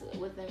great friends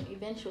with them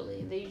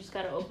eventually. Then you just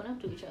gotta open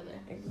up to each other.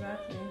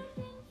 Exactly.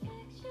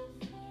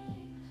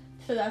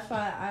 So that's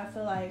why I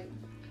feel like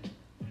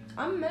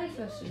I'm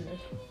manifesting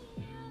this.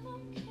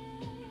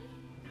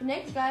 The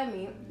next guy I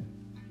meet,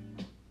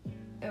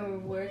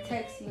 and we're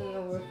texting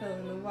or we're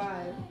feeling the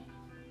vibe.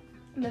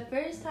 The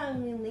first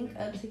time we link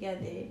up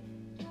together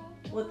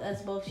with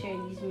us both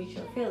sharing these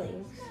mutual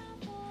feelings,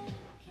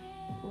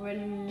 we're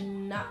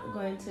not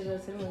going to go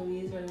to the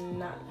movies. We're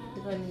not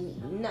going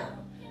to, no.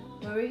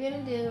 What we're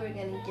going to do, we're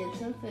going to get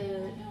some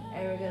food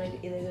and we're going to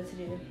either go to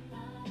the,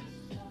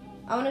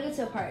 I want to go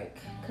to a park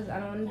because I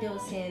don't want to deal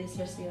with sand,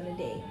 especially on a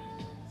date.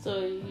 So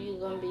you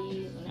going to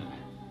be,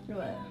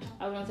 what?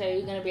 I was going to say,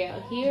 you're going to be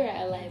out here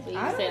at LA, but you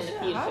said in the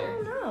future. I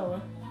don't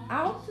know.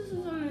 I hope this is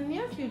in the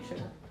near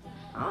future.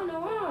 I don't know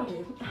what I'll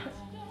do.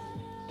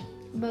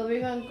 But we're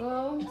going to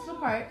go to the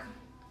park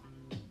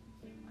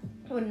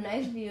with a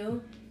nice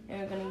view.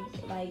 And we're going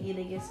to like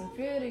either get some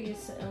fruit or get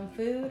some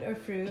food or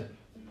fruit.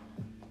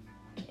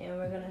 And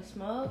we're going to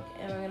smoke.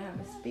 And we're going to have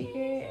a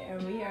speaker.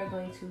 And we are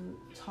going to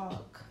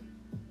talk.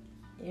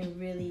 And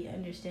really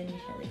understand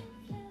each other.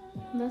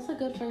 That's a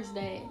good first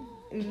date.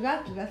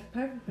 Exactly. That's a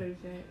perfect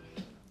first date.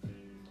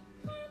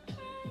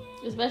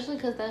 Especially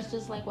because that's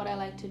just like what I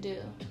like to do.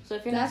 So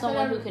if you're not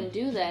someone who can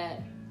do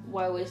that,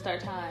 why waste our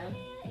time?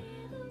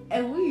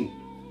 If we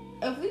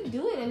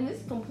do it and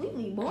it's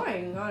completely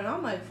boring, and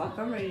I'm like, fuck,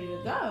 I'm ready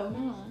to go.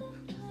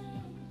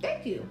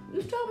 Thank you.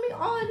 You've told me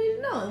all I need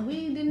to know. And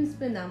we didn't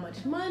spend that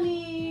much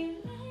money.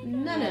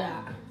 None of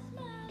that.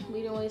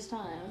 We didn't waste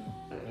time.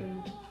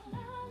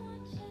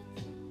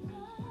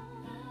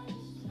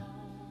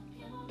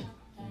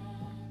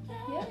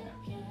 Yep.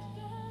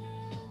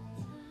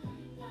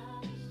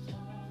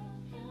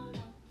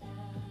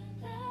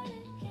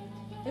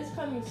 It's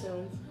coming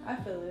soon. I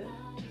feel it.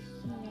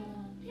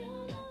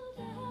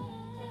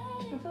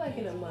 I feel like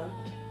in a month.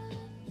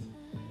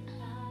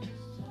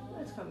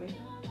 It's coming.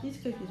 These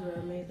cookies were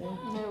amazing.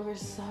 They were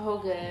so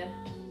good.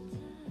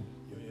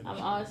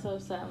 I'm always so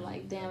upset. I'm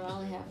like, damn, I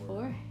only have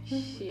 4?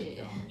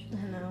 Shit.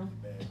 I know.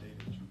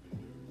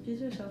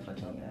 These are so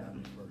fucking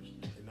good.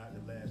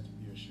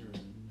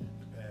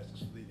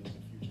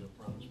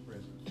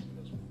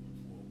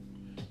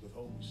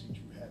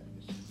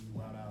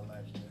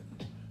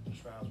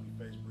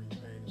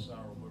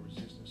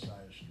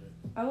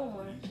 I want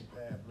more.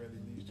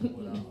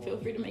 Feel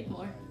free to make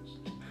more.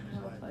 I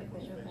don't feel like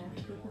cleaning a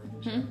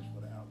pan.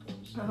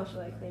 I don't feel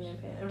like cleaning a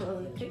pan and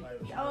rolling the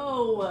cookie.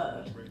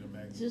 Oh!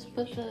 Just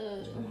put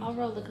I'll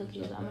roll the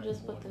cookies. I'm gonna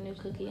just put the new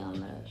cookie on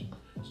the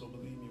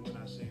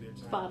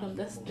bottom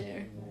that's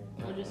there.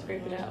 I'll just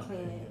scrape it out.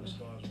 Clean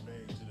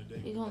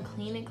it. You gonna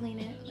clean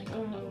it? Like,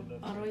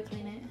 all the way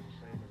clean it?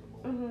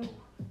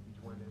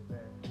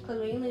 Because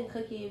when you leave a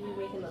cookie, you be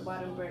making the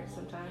bottom break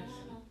sometimes.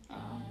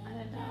 Oh, I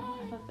didn't know.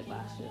 I thought the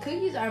glass should.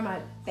 Cookies are my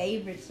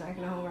favorite snack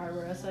in the whole wide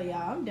world. So,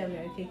 y'all, I'm damn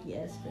near a cookie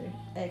expert.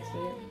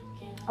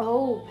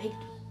 Oh, baked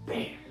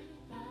bear.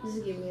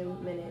 Just give me a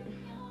minute.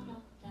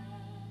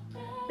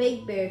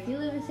 Big Bear. If you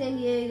live in San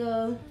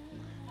Diego,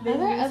 Are there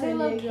visit other San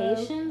Diego.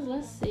 locations?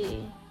 Let's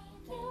see.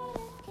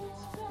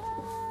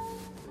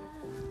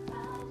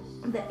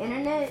 The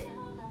internet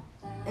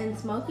and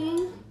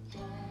smoking.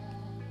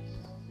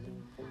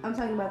 I'm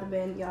talking about the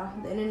band, y'all.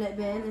 The internet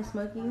band and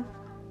smoking.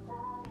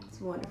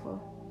 It's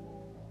wonderful.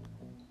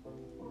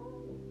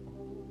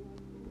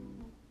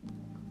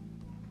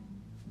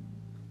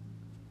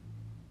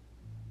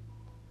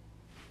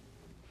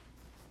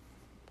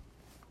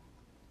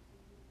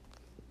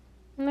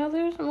 No,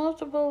 there's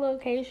multiple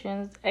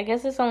locations. I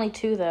guess it's only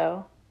 2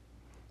 though,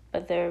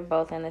 but they're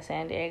both in the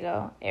San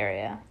Diego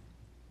area.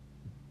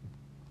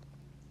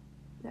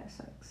 That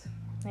sucks.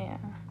 Yeah.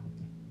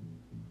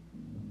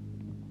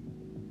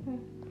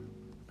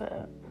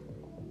 But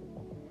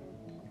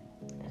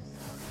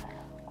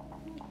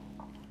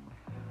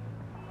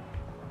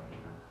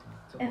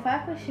If I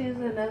could choose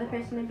another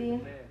person to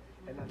be,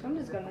 I'm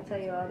just gonna tell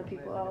you all the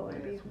people I want to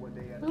be.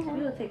 We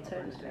will take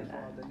turns doing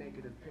that.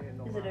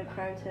 Is it a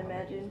crime to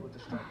imagine?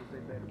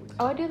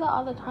 oh, I do that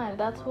all the time.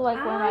 That's like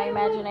where my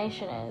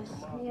imagination is.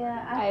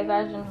 Yeah, I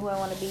imagine who I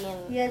want to be in.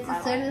 Yeah, to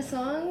my certain life.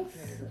 songs,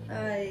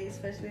 I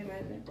especially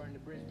imagine.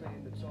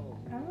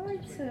 I would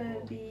like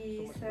to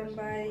be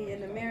somebody,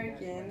 an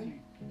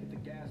American,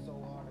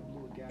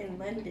 in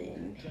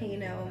London,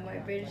 hanging out with my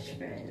British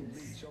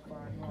friends.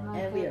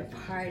 And we are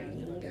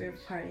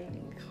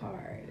partying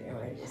hard, and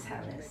we're just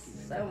having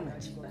so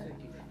much fun.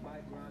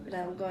 And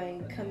I'm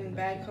coming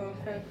back home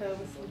from the club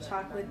with some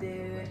chocolate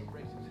dude.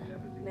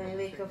 And then I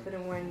wake up in the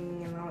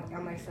morning, and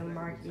I'm like some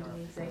marketing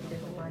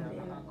executive in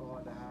London.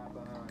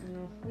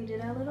 And we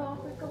did our little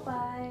awkward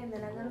goodbye, and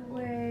then I go to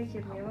work,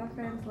 and me and my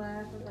friends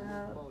laugh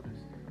about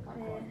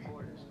it.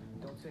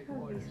 I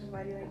would be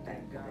somebody like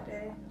that for the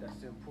day.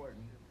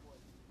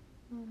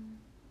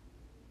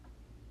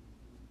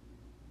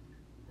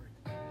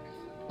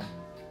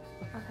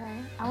 Okay.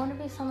 I want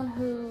to be someone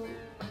who.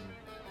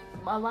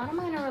 A lot of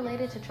mine are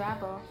related to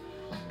travel,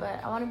 but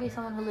I want to be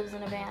someone who lives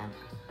in a van.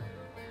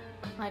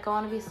 Like, I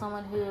want to be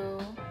someone who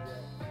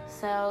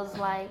sells,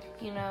 like,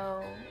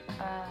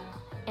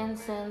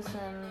 incense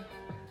and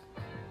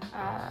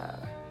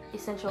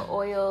essential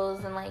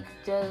oils and, like,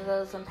 does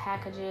those in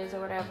packages or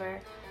whatever.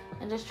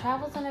 And just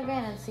travels in a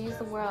van and sees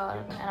the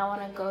world. And I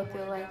want to go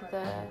through, like,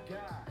 the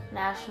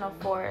national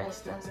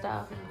forest and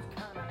stuff.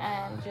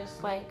 And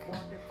just, like,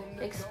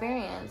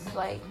 experience,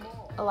 like,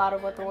 a lot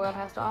of what the world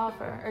has to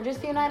offer. Or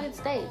just the United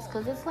States,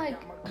 because it's, like,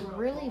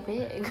 really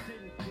big.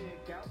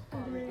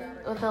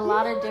 With a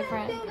lot of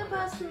different... I think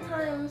about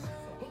sometimes,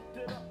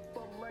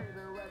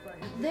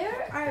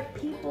 there are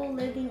people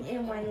living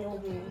in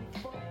Wyoming.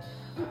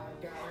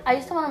 I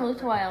used to want to move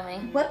to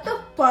Wyoming. What the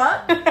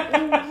fuck?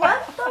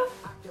 What the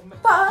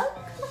fuck?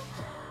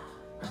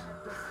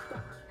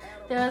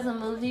 There was a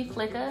movie,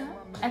 Flicka,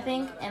 I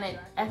think, and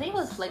I think it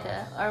was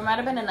Flicka, or it might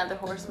have been another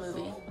horse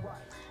movie.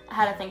 I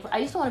had a thing I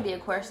used to want to be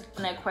an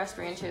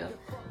equestrian too.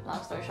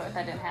 Long story short,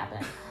 that didn't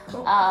happen.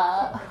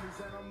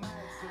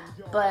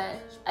 But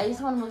I used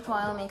to want to move to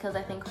Wyoming because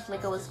I think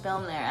Flicka was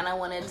filmed there, and I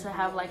wanted to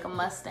have like a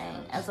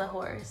Mustang as a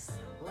horse.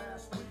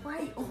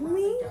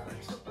 Wyoming?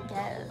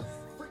 Yes.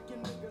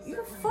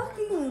 You're a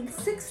fucking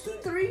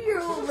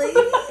 63-year-old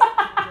lady.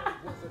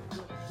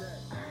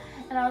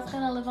 And I was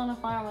gonna live on a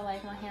farm with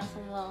like my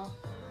handsome little,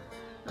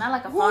 not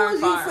like a Who farm.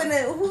 was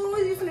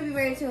you finna be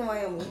married to in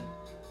Wyoming?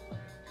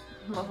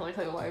 Most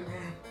likely a white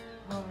man.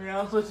 I'll be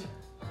honest with you.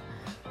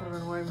 I've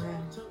been a white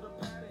man.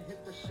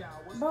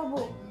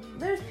 Bro,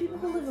 there's people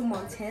who live in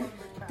Montana,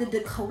 the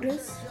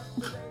Dakotas.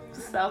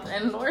 South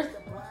and North.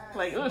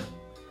 Like, ugh.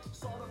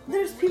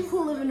 There's people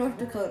who live in North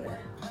Dakota.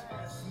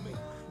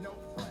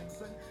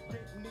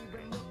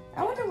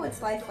 I wonder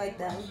what's life like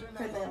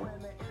for them.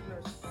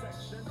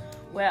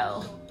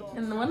 Well,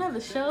 in one of the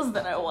shows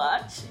that I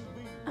watch,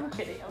 I'm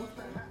kidding,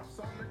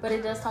 but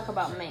it does talk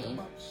about Maine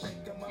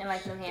and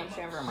like New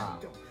Hampshire and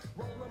Vermont.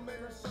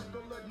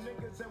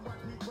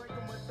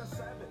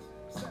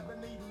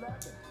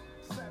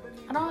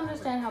 I don't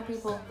understand how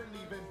people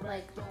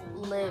like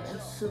live in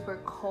super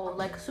cold,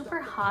 like super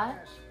hot.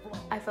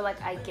 I feel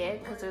like I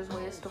get because there's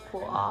ways to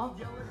cool off,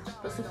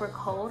 but super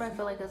cold, I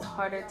feel like it's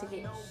harder to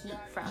get heat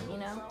from, you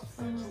know?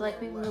 So like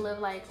people who live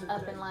like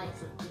up in like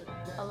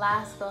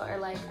Alaska or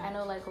like I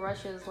know like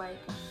Russia's like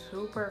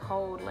super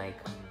cold. Like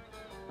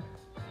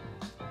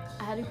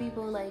how do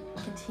people like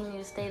continue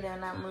to stay there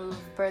and not move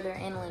further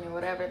inland or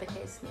whatever the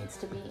case needs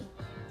to be?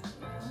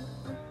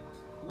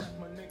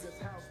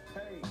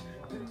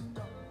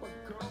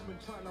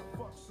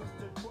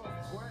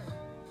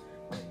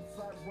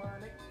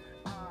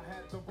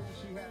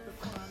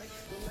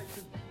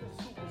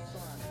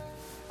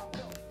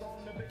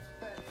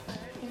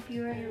 If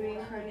you were to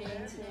reincarnate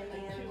into an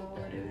animal,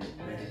 what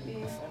would it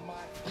be?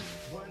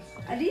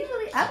 I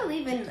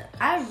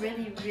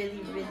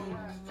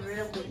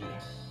really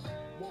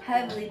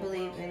heavily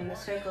believe in the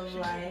circle of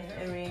life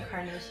and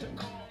reincarnation.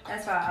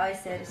 That's why I always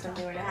said if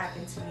something were to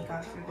happen to me,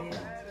 God forbid,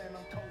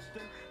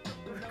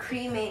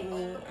 cremate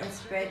me and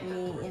spread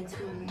me into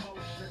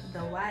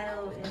the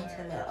wild,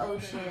 into the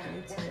ocean,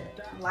 into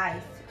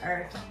life,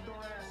 Earth.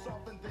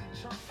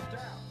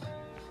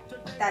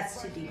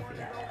 That's too deep for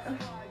that.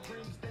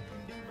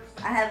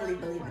 I heavily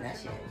believe in that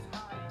shit.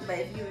 But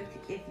if you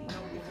could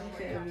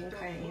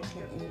reincarnate into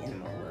any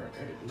animal, what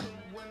would it be?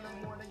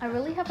 I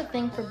really have a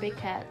thing for big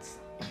cats.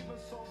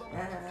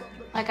 Uh-huh.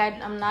 Like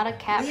I'm not a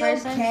cat Leo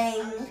person.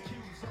 Kang.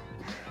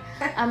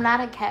 I'm not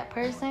a cat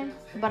person,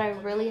 but I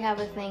really have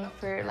a thing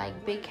for like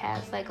big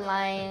cats, like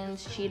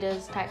lions,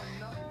 cheetahs,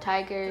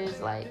 tigers.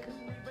 Like,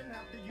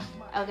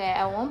 okay,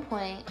 at one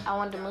point I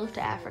wanted to move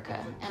to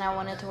Africa, and I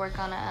wanted to work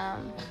on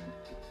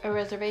a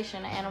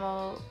reservation, an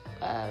animal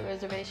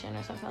reservation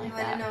or something like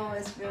that. You want to know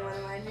what's been one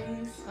of my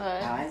dreams? What?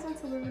 I always want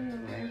to live in the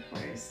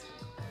rainforest.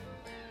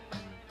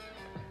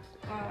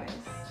 Always.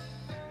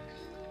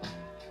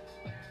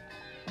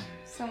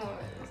 Somewhere.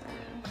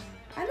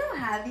 I know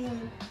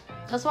having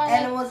That's why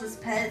animals as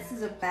pets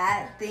is a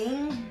bad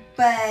thing,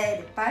 but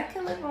if I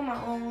could live on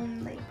my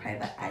own like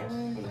private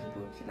island and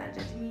people cannot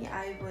judge me,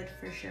 I would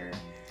for sure.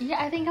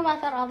 Yeah, I think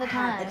about that all the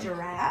time. Have a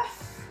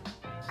giraffe,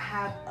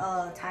 have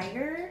a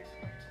tiger,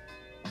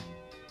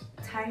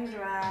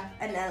 giraffe,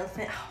 an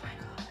elephant. Oh my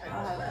god,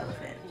 I'll have an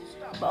elephant.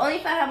 But only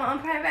if I have my own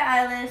private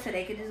island so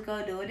they could just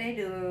go do what they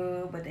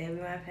do, but they'll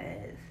be my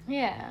pets.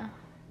 Yeah.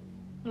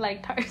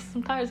 Like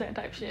some Tarzan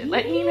type shit.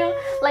 Like, you know,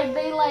 like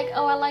they like,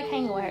 oh, I like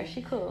hanging with her.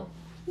 She cool.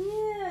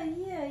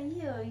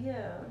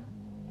 Yeah.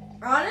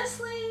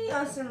 Honestly,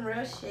 on some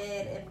real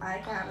shit, if I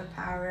could have a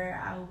power,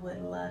 I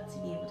would love to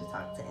be able to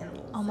talk to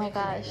animals. Oh my and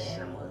connect gosh. with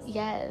animals.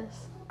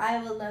 Yes. I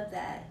would love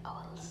that.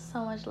 Oh, I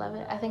so much love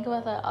it. I think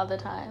about that all the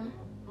time.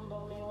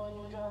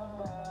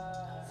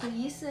 So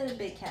you said a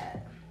big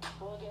cat.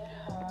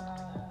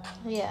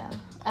 Yeah.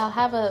 I'll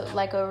have a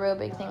real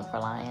big thing for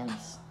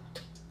lions.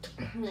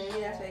 Maybe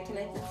that's why it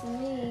connected to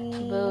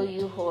me. Boo,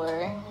 you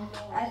whore.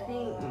 I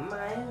think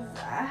mine's.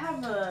 I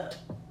have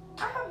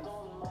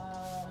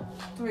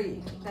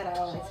 3 that I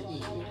would like to be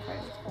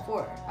reincarnated.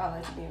 4 I would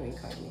like to be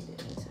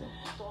reincarnated into.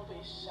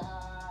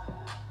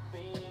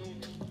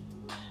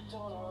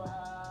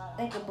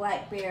 Like a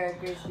black bear or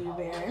grizzly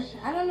bear.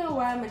 I don't know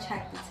why I'm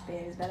attracted to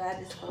bears, but I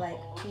just feel like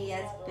he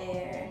as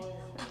bear.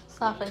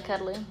 Soft and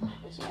cuddly.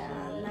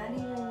 Yeah, not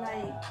even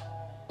like.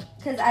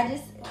 Cause I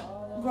just.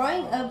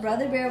 Growing up,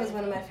 Brother Bear was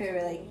one of my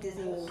favorite like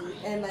Disney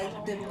movies, and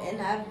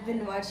and I've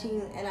been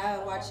watching, and I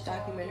watch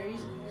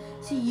documentaries.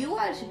 So you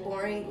watch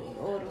boring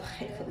old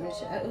white women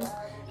shows,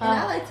 and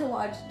I like to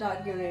watch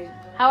documentaries.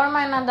 How are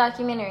mine not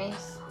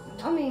documentaries?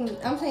 I mean,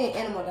 I'm saying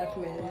animal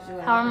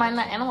documentaries. How are mine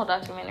not animal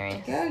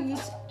documentaries? Girl, you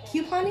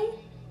Cute Honey?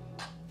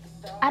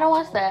 I don't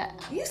watch that.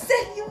 You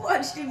said you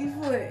watched it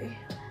before.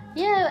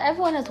 Yeah,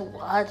 everyone has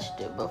watched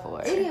it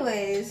before.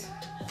 Anyways.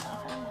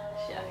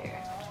 Shit out here.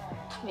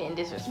 Being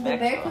disrespectful. The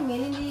bear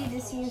community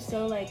just seems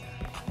so like,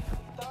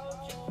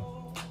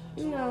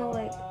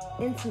 like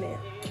intimate.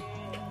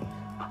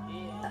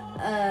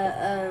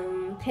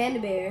 Panda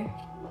bear.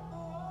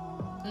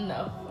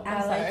 No.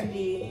 I like to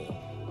be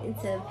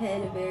into a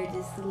panda bear,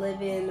 just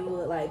living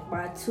with like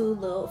my 2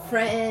 little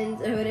friends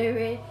or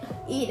whatever,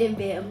 eating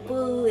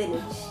bamboo in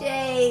the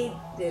shade,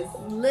 just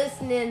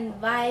listening,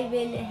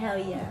 vibing. Hell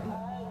yeah.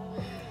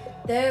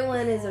 Third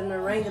one is an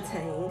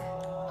orangutan.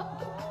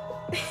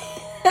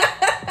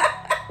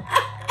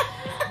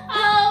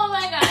 Oh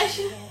my gosh.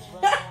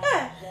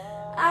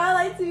 I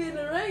like to be an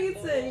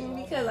orangutan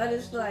because I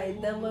just feel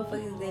like them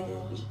motherfuckers, they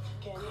just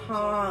be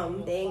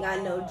calm. They ain't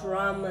got no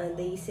drama.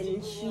 They sit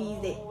in trees,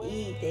 they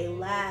eat, they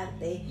laugh,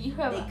 You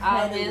have they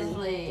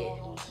obviously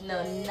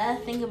know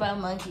nothing about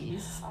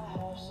monkeys.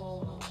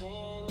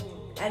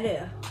 I do.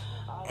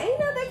 And you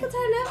know they can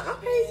turn out. I'm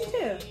crazy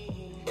too.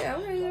 Yeah,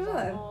 I'm crazy in real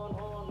life.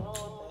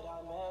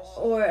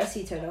 Or a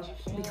sea turtle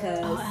because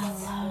I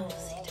love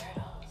sea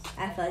turtles.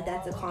 I feel like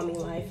that's a calming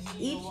life.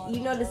 You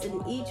notice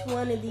in each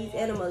one of these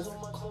animals,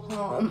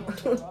 calm.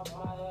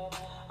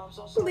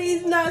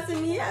 Please not see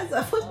me as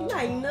a fucking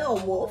hyena, a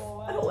wolf.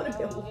 I don't want to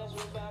be a wolf.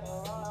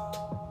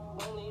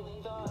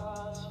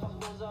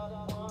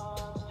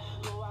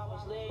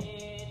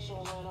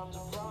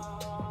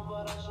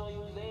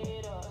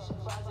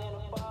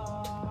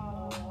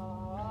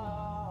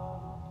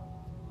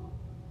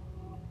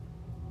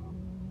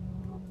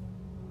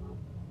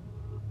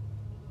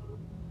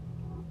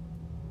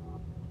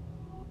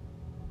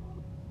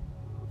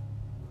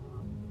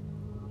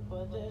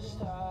 But this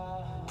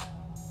time,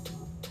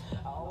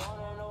 I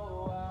wanna know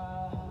why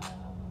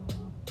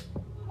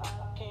I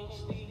can't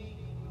sleep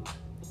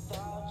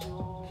without you.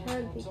 I'm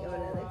trying to think of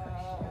another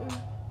question.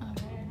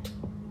 Okay.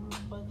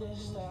 But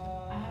this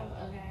time, I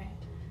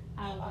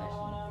have a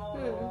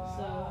question.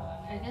 So,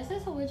 I guess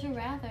it's a would you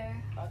rather.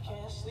 I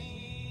can't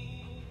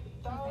sleep.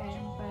 Okay,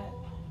 but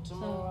so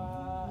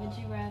would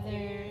you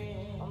rather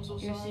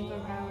your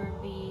superpower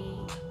be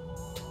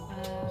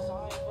I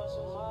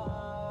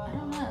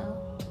don't know.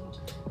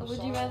 But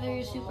would you rather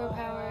your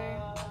superpower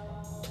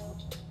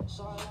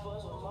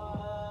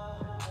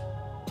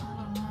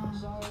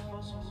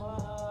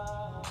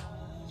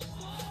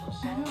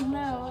I don't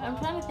know. I'm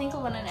trying to think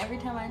of one, and every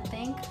time I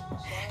think,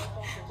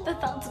 the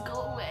thoughts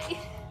go away.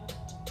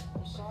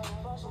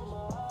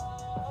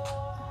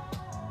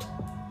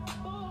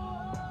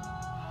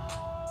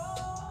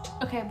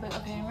 Okay,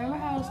 remember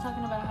how I was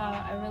talking about how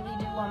I really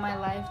do want my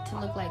life to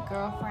look like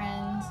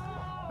Girlfriends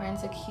or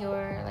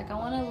Insecure? Like, I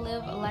want to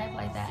live a life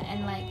like that.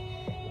 And, like,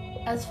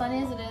 as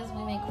funny as it is,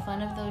 we make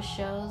fun of those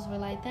shows. We're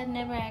like, that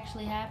never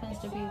actually happens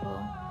to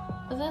people.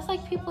 But that's,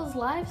 like, people's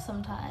lives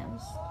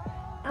sometimes.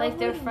 Like,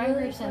 their friend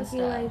groups and stuff.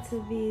 I would like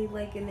to be,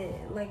 like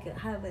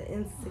have an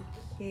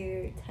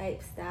Insecure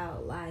type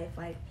style life.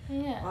 Like,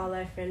 yeah. All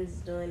our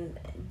friends doing,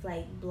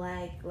 like,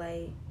 black,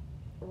 like,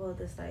 well,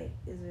 this light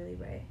is really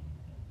bright.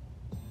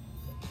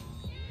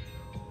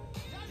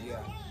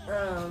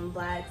 Yeah.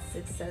 Black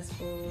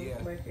successful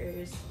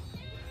workers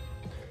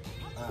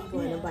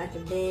going Yeah. to black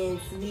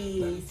events,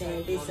 we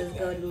saying bitches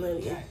go to little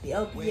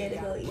Ethiopia to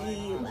go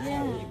eat.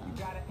 Like,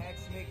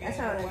 that's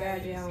how when I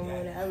graduate, I want to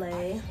go to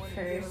LA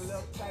first,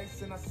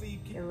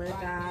 get a little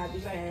job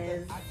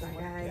because like I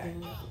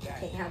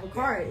can't have a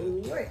car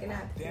in New York and I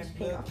have to just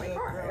pay off my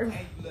car.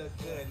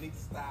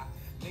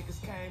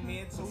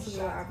 See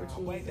what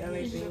opportunities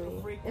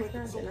LA bring me. If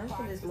not, then I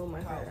can just move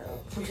my heart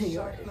out to New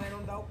York.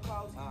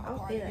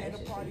 I'll pay that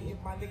extra fee.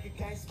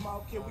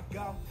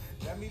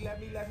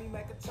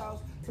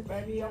 To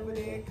baby over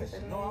there, cause I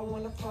know I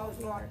wanna fall.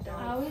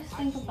 I always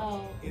think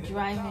about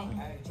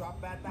driving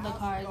the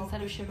cars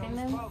instead of shipping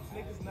them.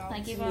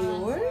 Like, even New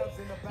York?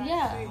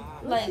 yeah,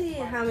 Let's like, see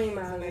how many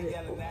miles it is.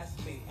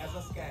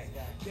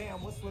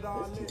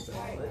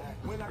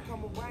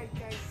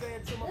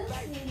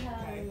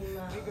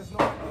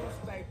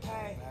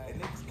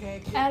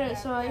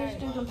 so I used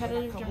to do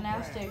competitive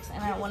gymnastics,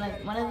 and one of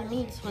the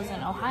meets was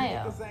in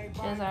Ohio. It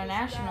was our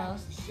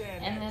nationals,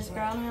 and this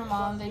girl and her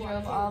mom, they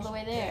drove all the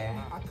way there.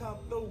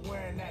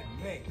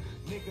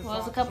 Well, it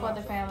was a couple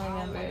other family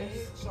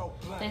members.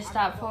 They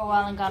stopped for a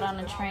while and got on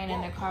a train,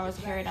 and their car was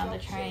carried on the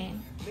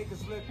train.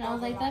 And I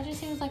was like, that just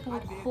seems like a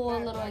cool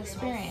little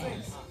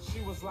experience.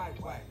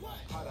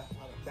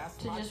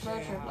 To just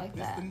road trip like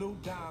that. Okay,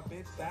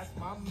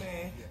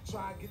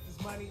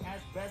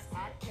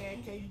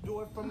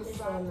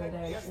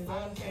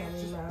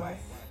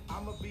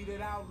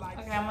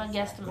 I'm gonna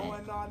guesstimate,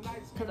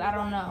 because I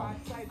don't know.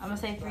 I'm gonna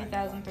say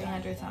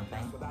 3,300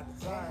 something.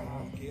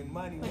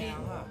 What do you?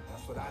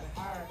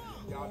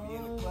 Y'all be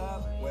in the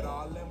club with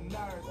all them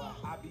nerds.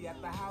 I be at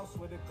the house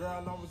with a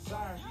girl on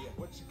reserve.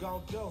 What you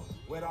gonna do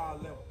with all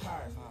them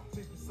cars?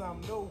 Teach me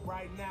something new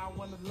right now.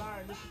 Wanna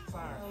learn this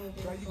turn.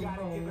 Girl, you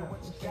gotta give it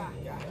what you got.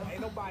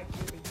 Ain't nobody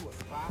giving you a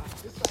spot.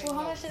 Well,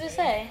 how much did it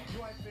say?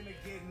 You ain't finna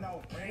get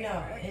no ring.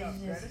 No,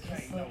 it's just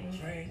This ain't no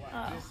drink.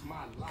 Oh. This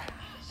my life.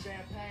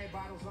 Champagne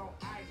bottles on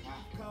ice.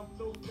 Come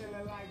through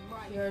feeling like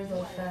Mike. Yours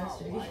goes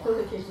faster. You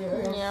look at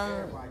yours.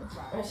 Yeah.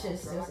 That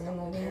shit's still saying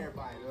like that.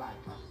 Everybody like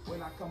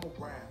when I come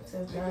around.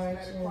 Says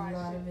direction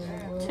not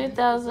available.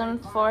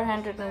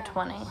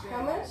 2,420.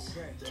 How much?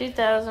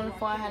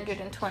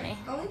 2,420.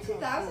 Only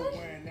 2,000?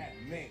 Wearing that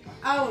mink.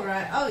 Oh,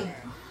 right.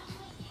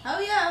 Oh,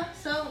 yeah.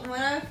 So,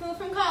 when I flew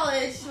from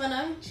college, when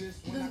I'm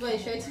just going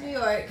straight to New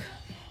York.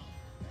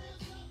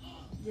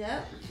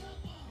 Yep.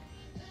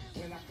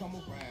 When I come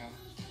around.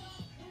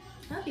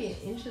 That'd be an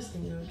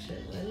interesting road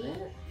trip, wouldn't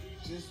it?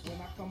 Just when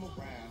I come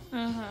around.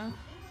 Mm-hmm.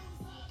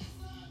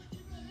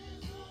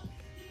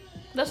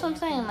 That's what I'm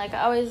saying. Like,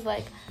 I always,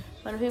 like,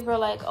 when people are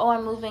like, oh,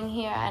 I'm moving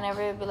here, I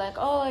never be like,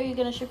 oh, are you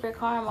going to ship your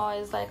car? I'm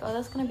always like, oh,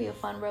 that's going to be a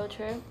fun road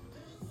trip.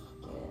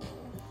 Yeah.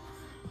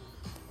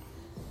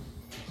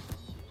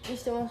 You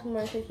still want some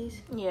more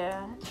cookies?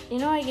 Yeah. You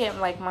know, I get,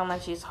 like, my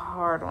munchies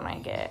hard when I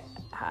get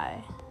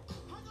high.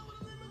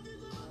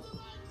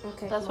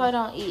 Okay. That's why I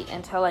don't eat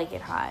until I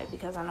get high,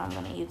 because I know I'm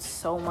going to eat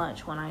so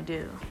much when I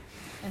do.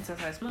 And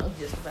since I smoke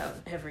just about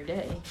every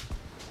day.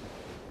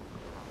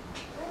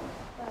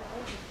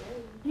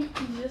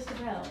 Just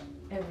about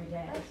every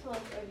day. I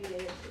smoke every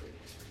day.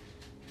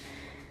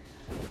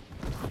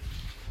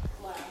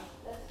 Wow,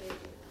 that's crazy.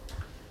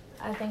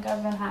 I think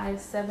I've been high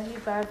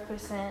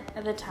 75%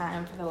 of the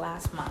time for the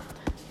last month.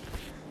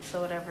 So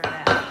whatever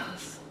that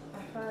means.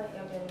 I feel like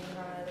I've been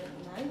high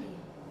like 90.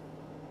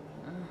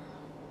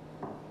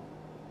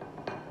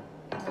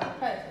 Probably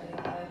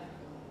 75.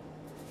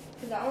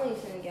 Because I only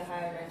used to get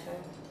higher that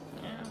time.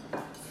 Yeah.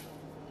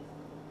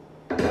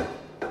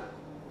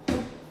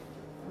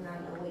 I'm not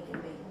no wake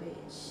and bake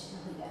bitch.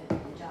 We gotta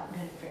get the job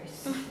done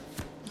first.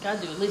 Gotta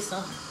do at least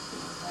something.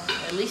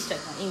 At least check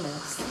my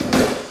emails.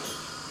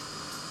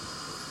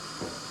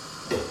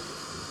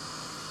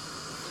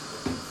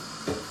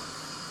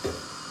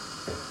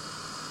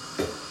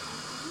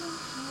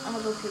 I'm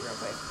gonna go pee real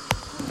quick.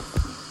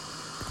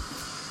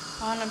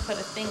 I wanna put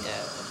a thing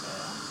up.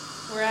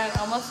 We're at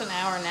almost an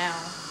hour now.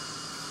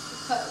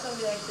 It's gonna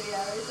be like 3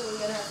 hours, so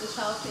we're gonna have to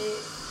chop it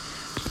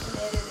and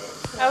edit it.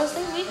 So I was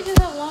thinking we could do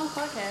that long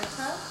podcast.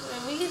 Huh?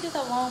 We could do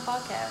that long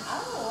podcast.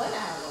 I don't know what I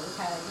have one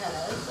kind of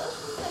That's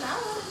something I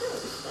want to do.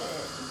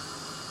 Shit.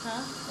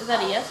 Huh? Is that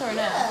a yes or a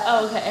no? Yeah.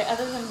 Oh, okay. I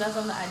think that's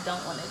something I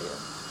don't want to do.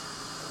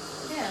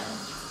 Yeah.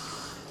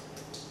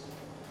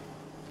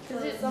 Because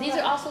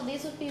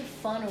these would be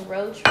fun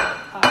road trip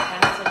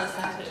podcasts to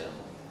listen to.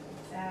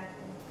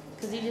 Exactly.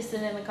 Cause you just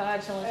sit in the car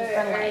chilling with your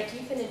Or friend, like, you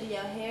finna do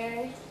your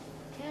hair.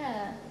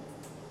 yeah.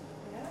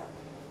 Yeah.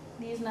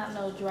 These not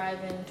no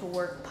driving to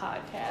work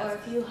podcast. Or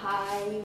if you high,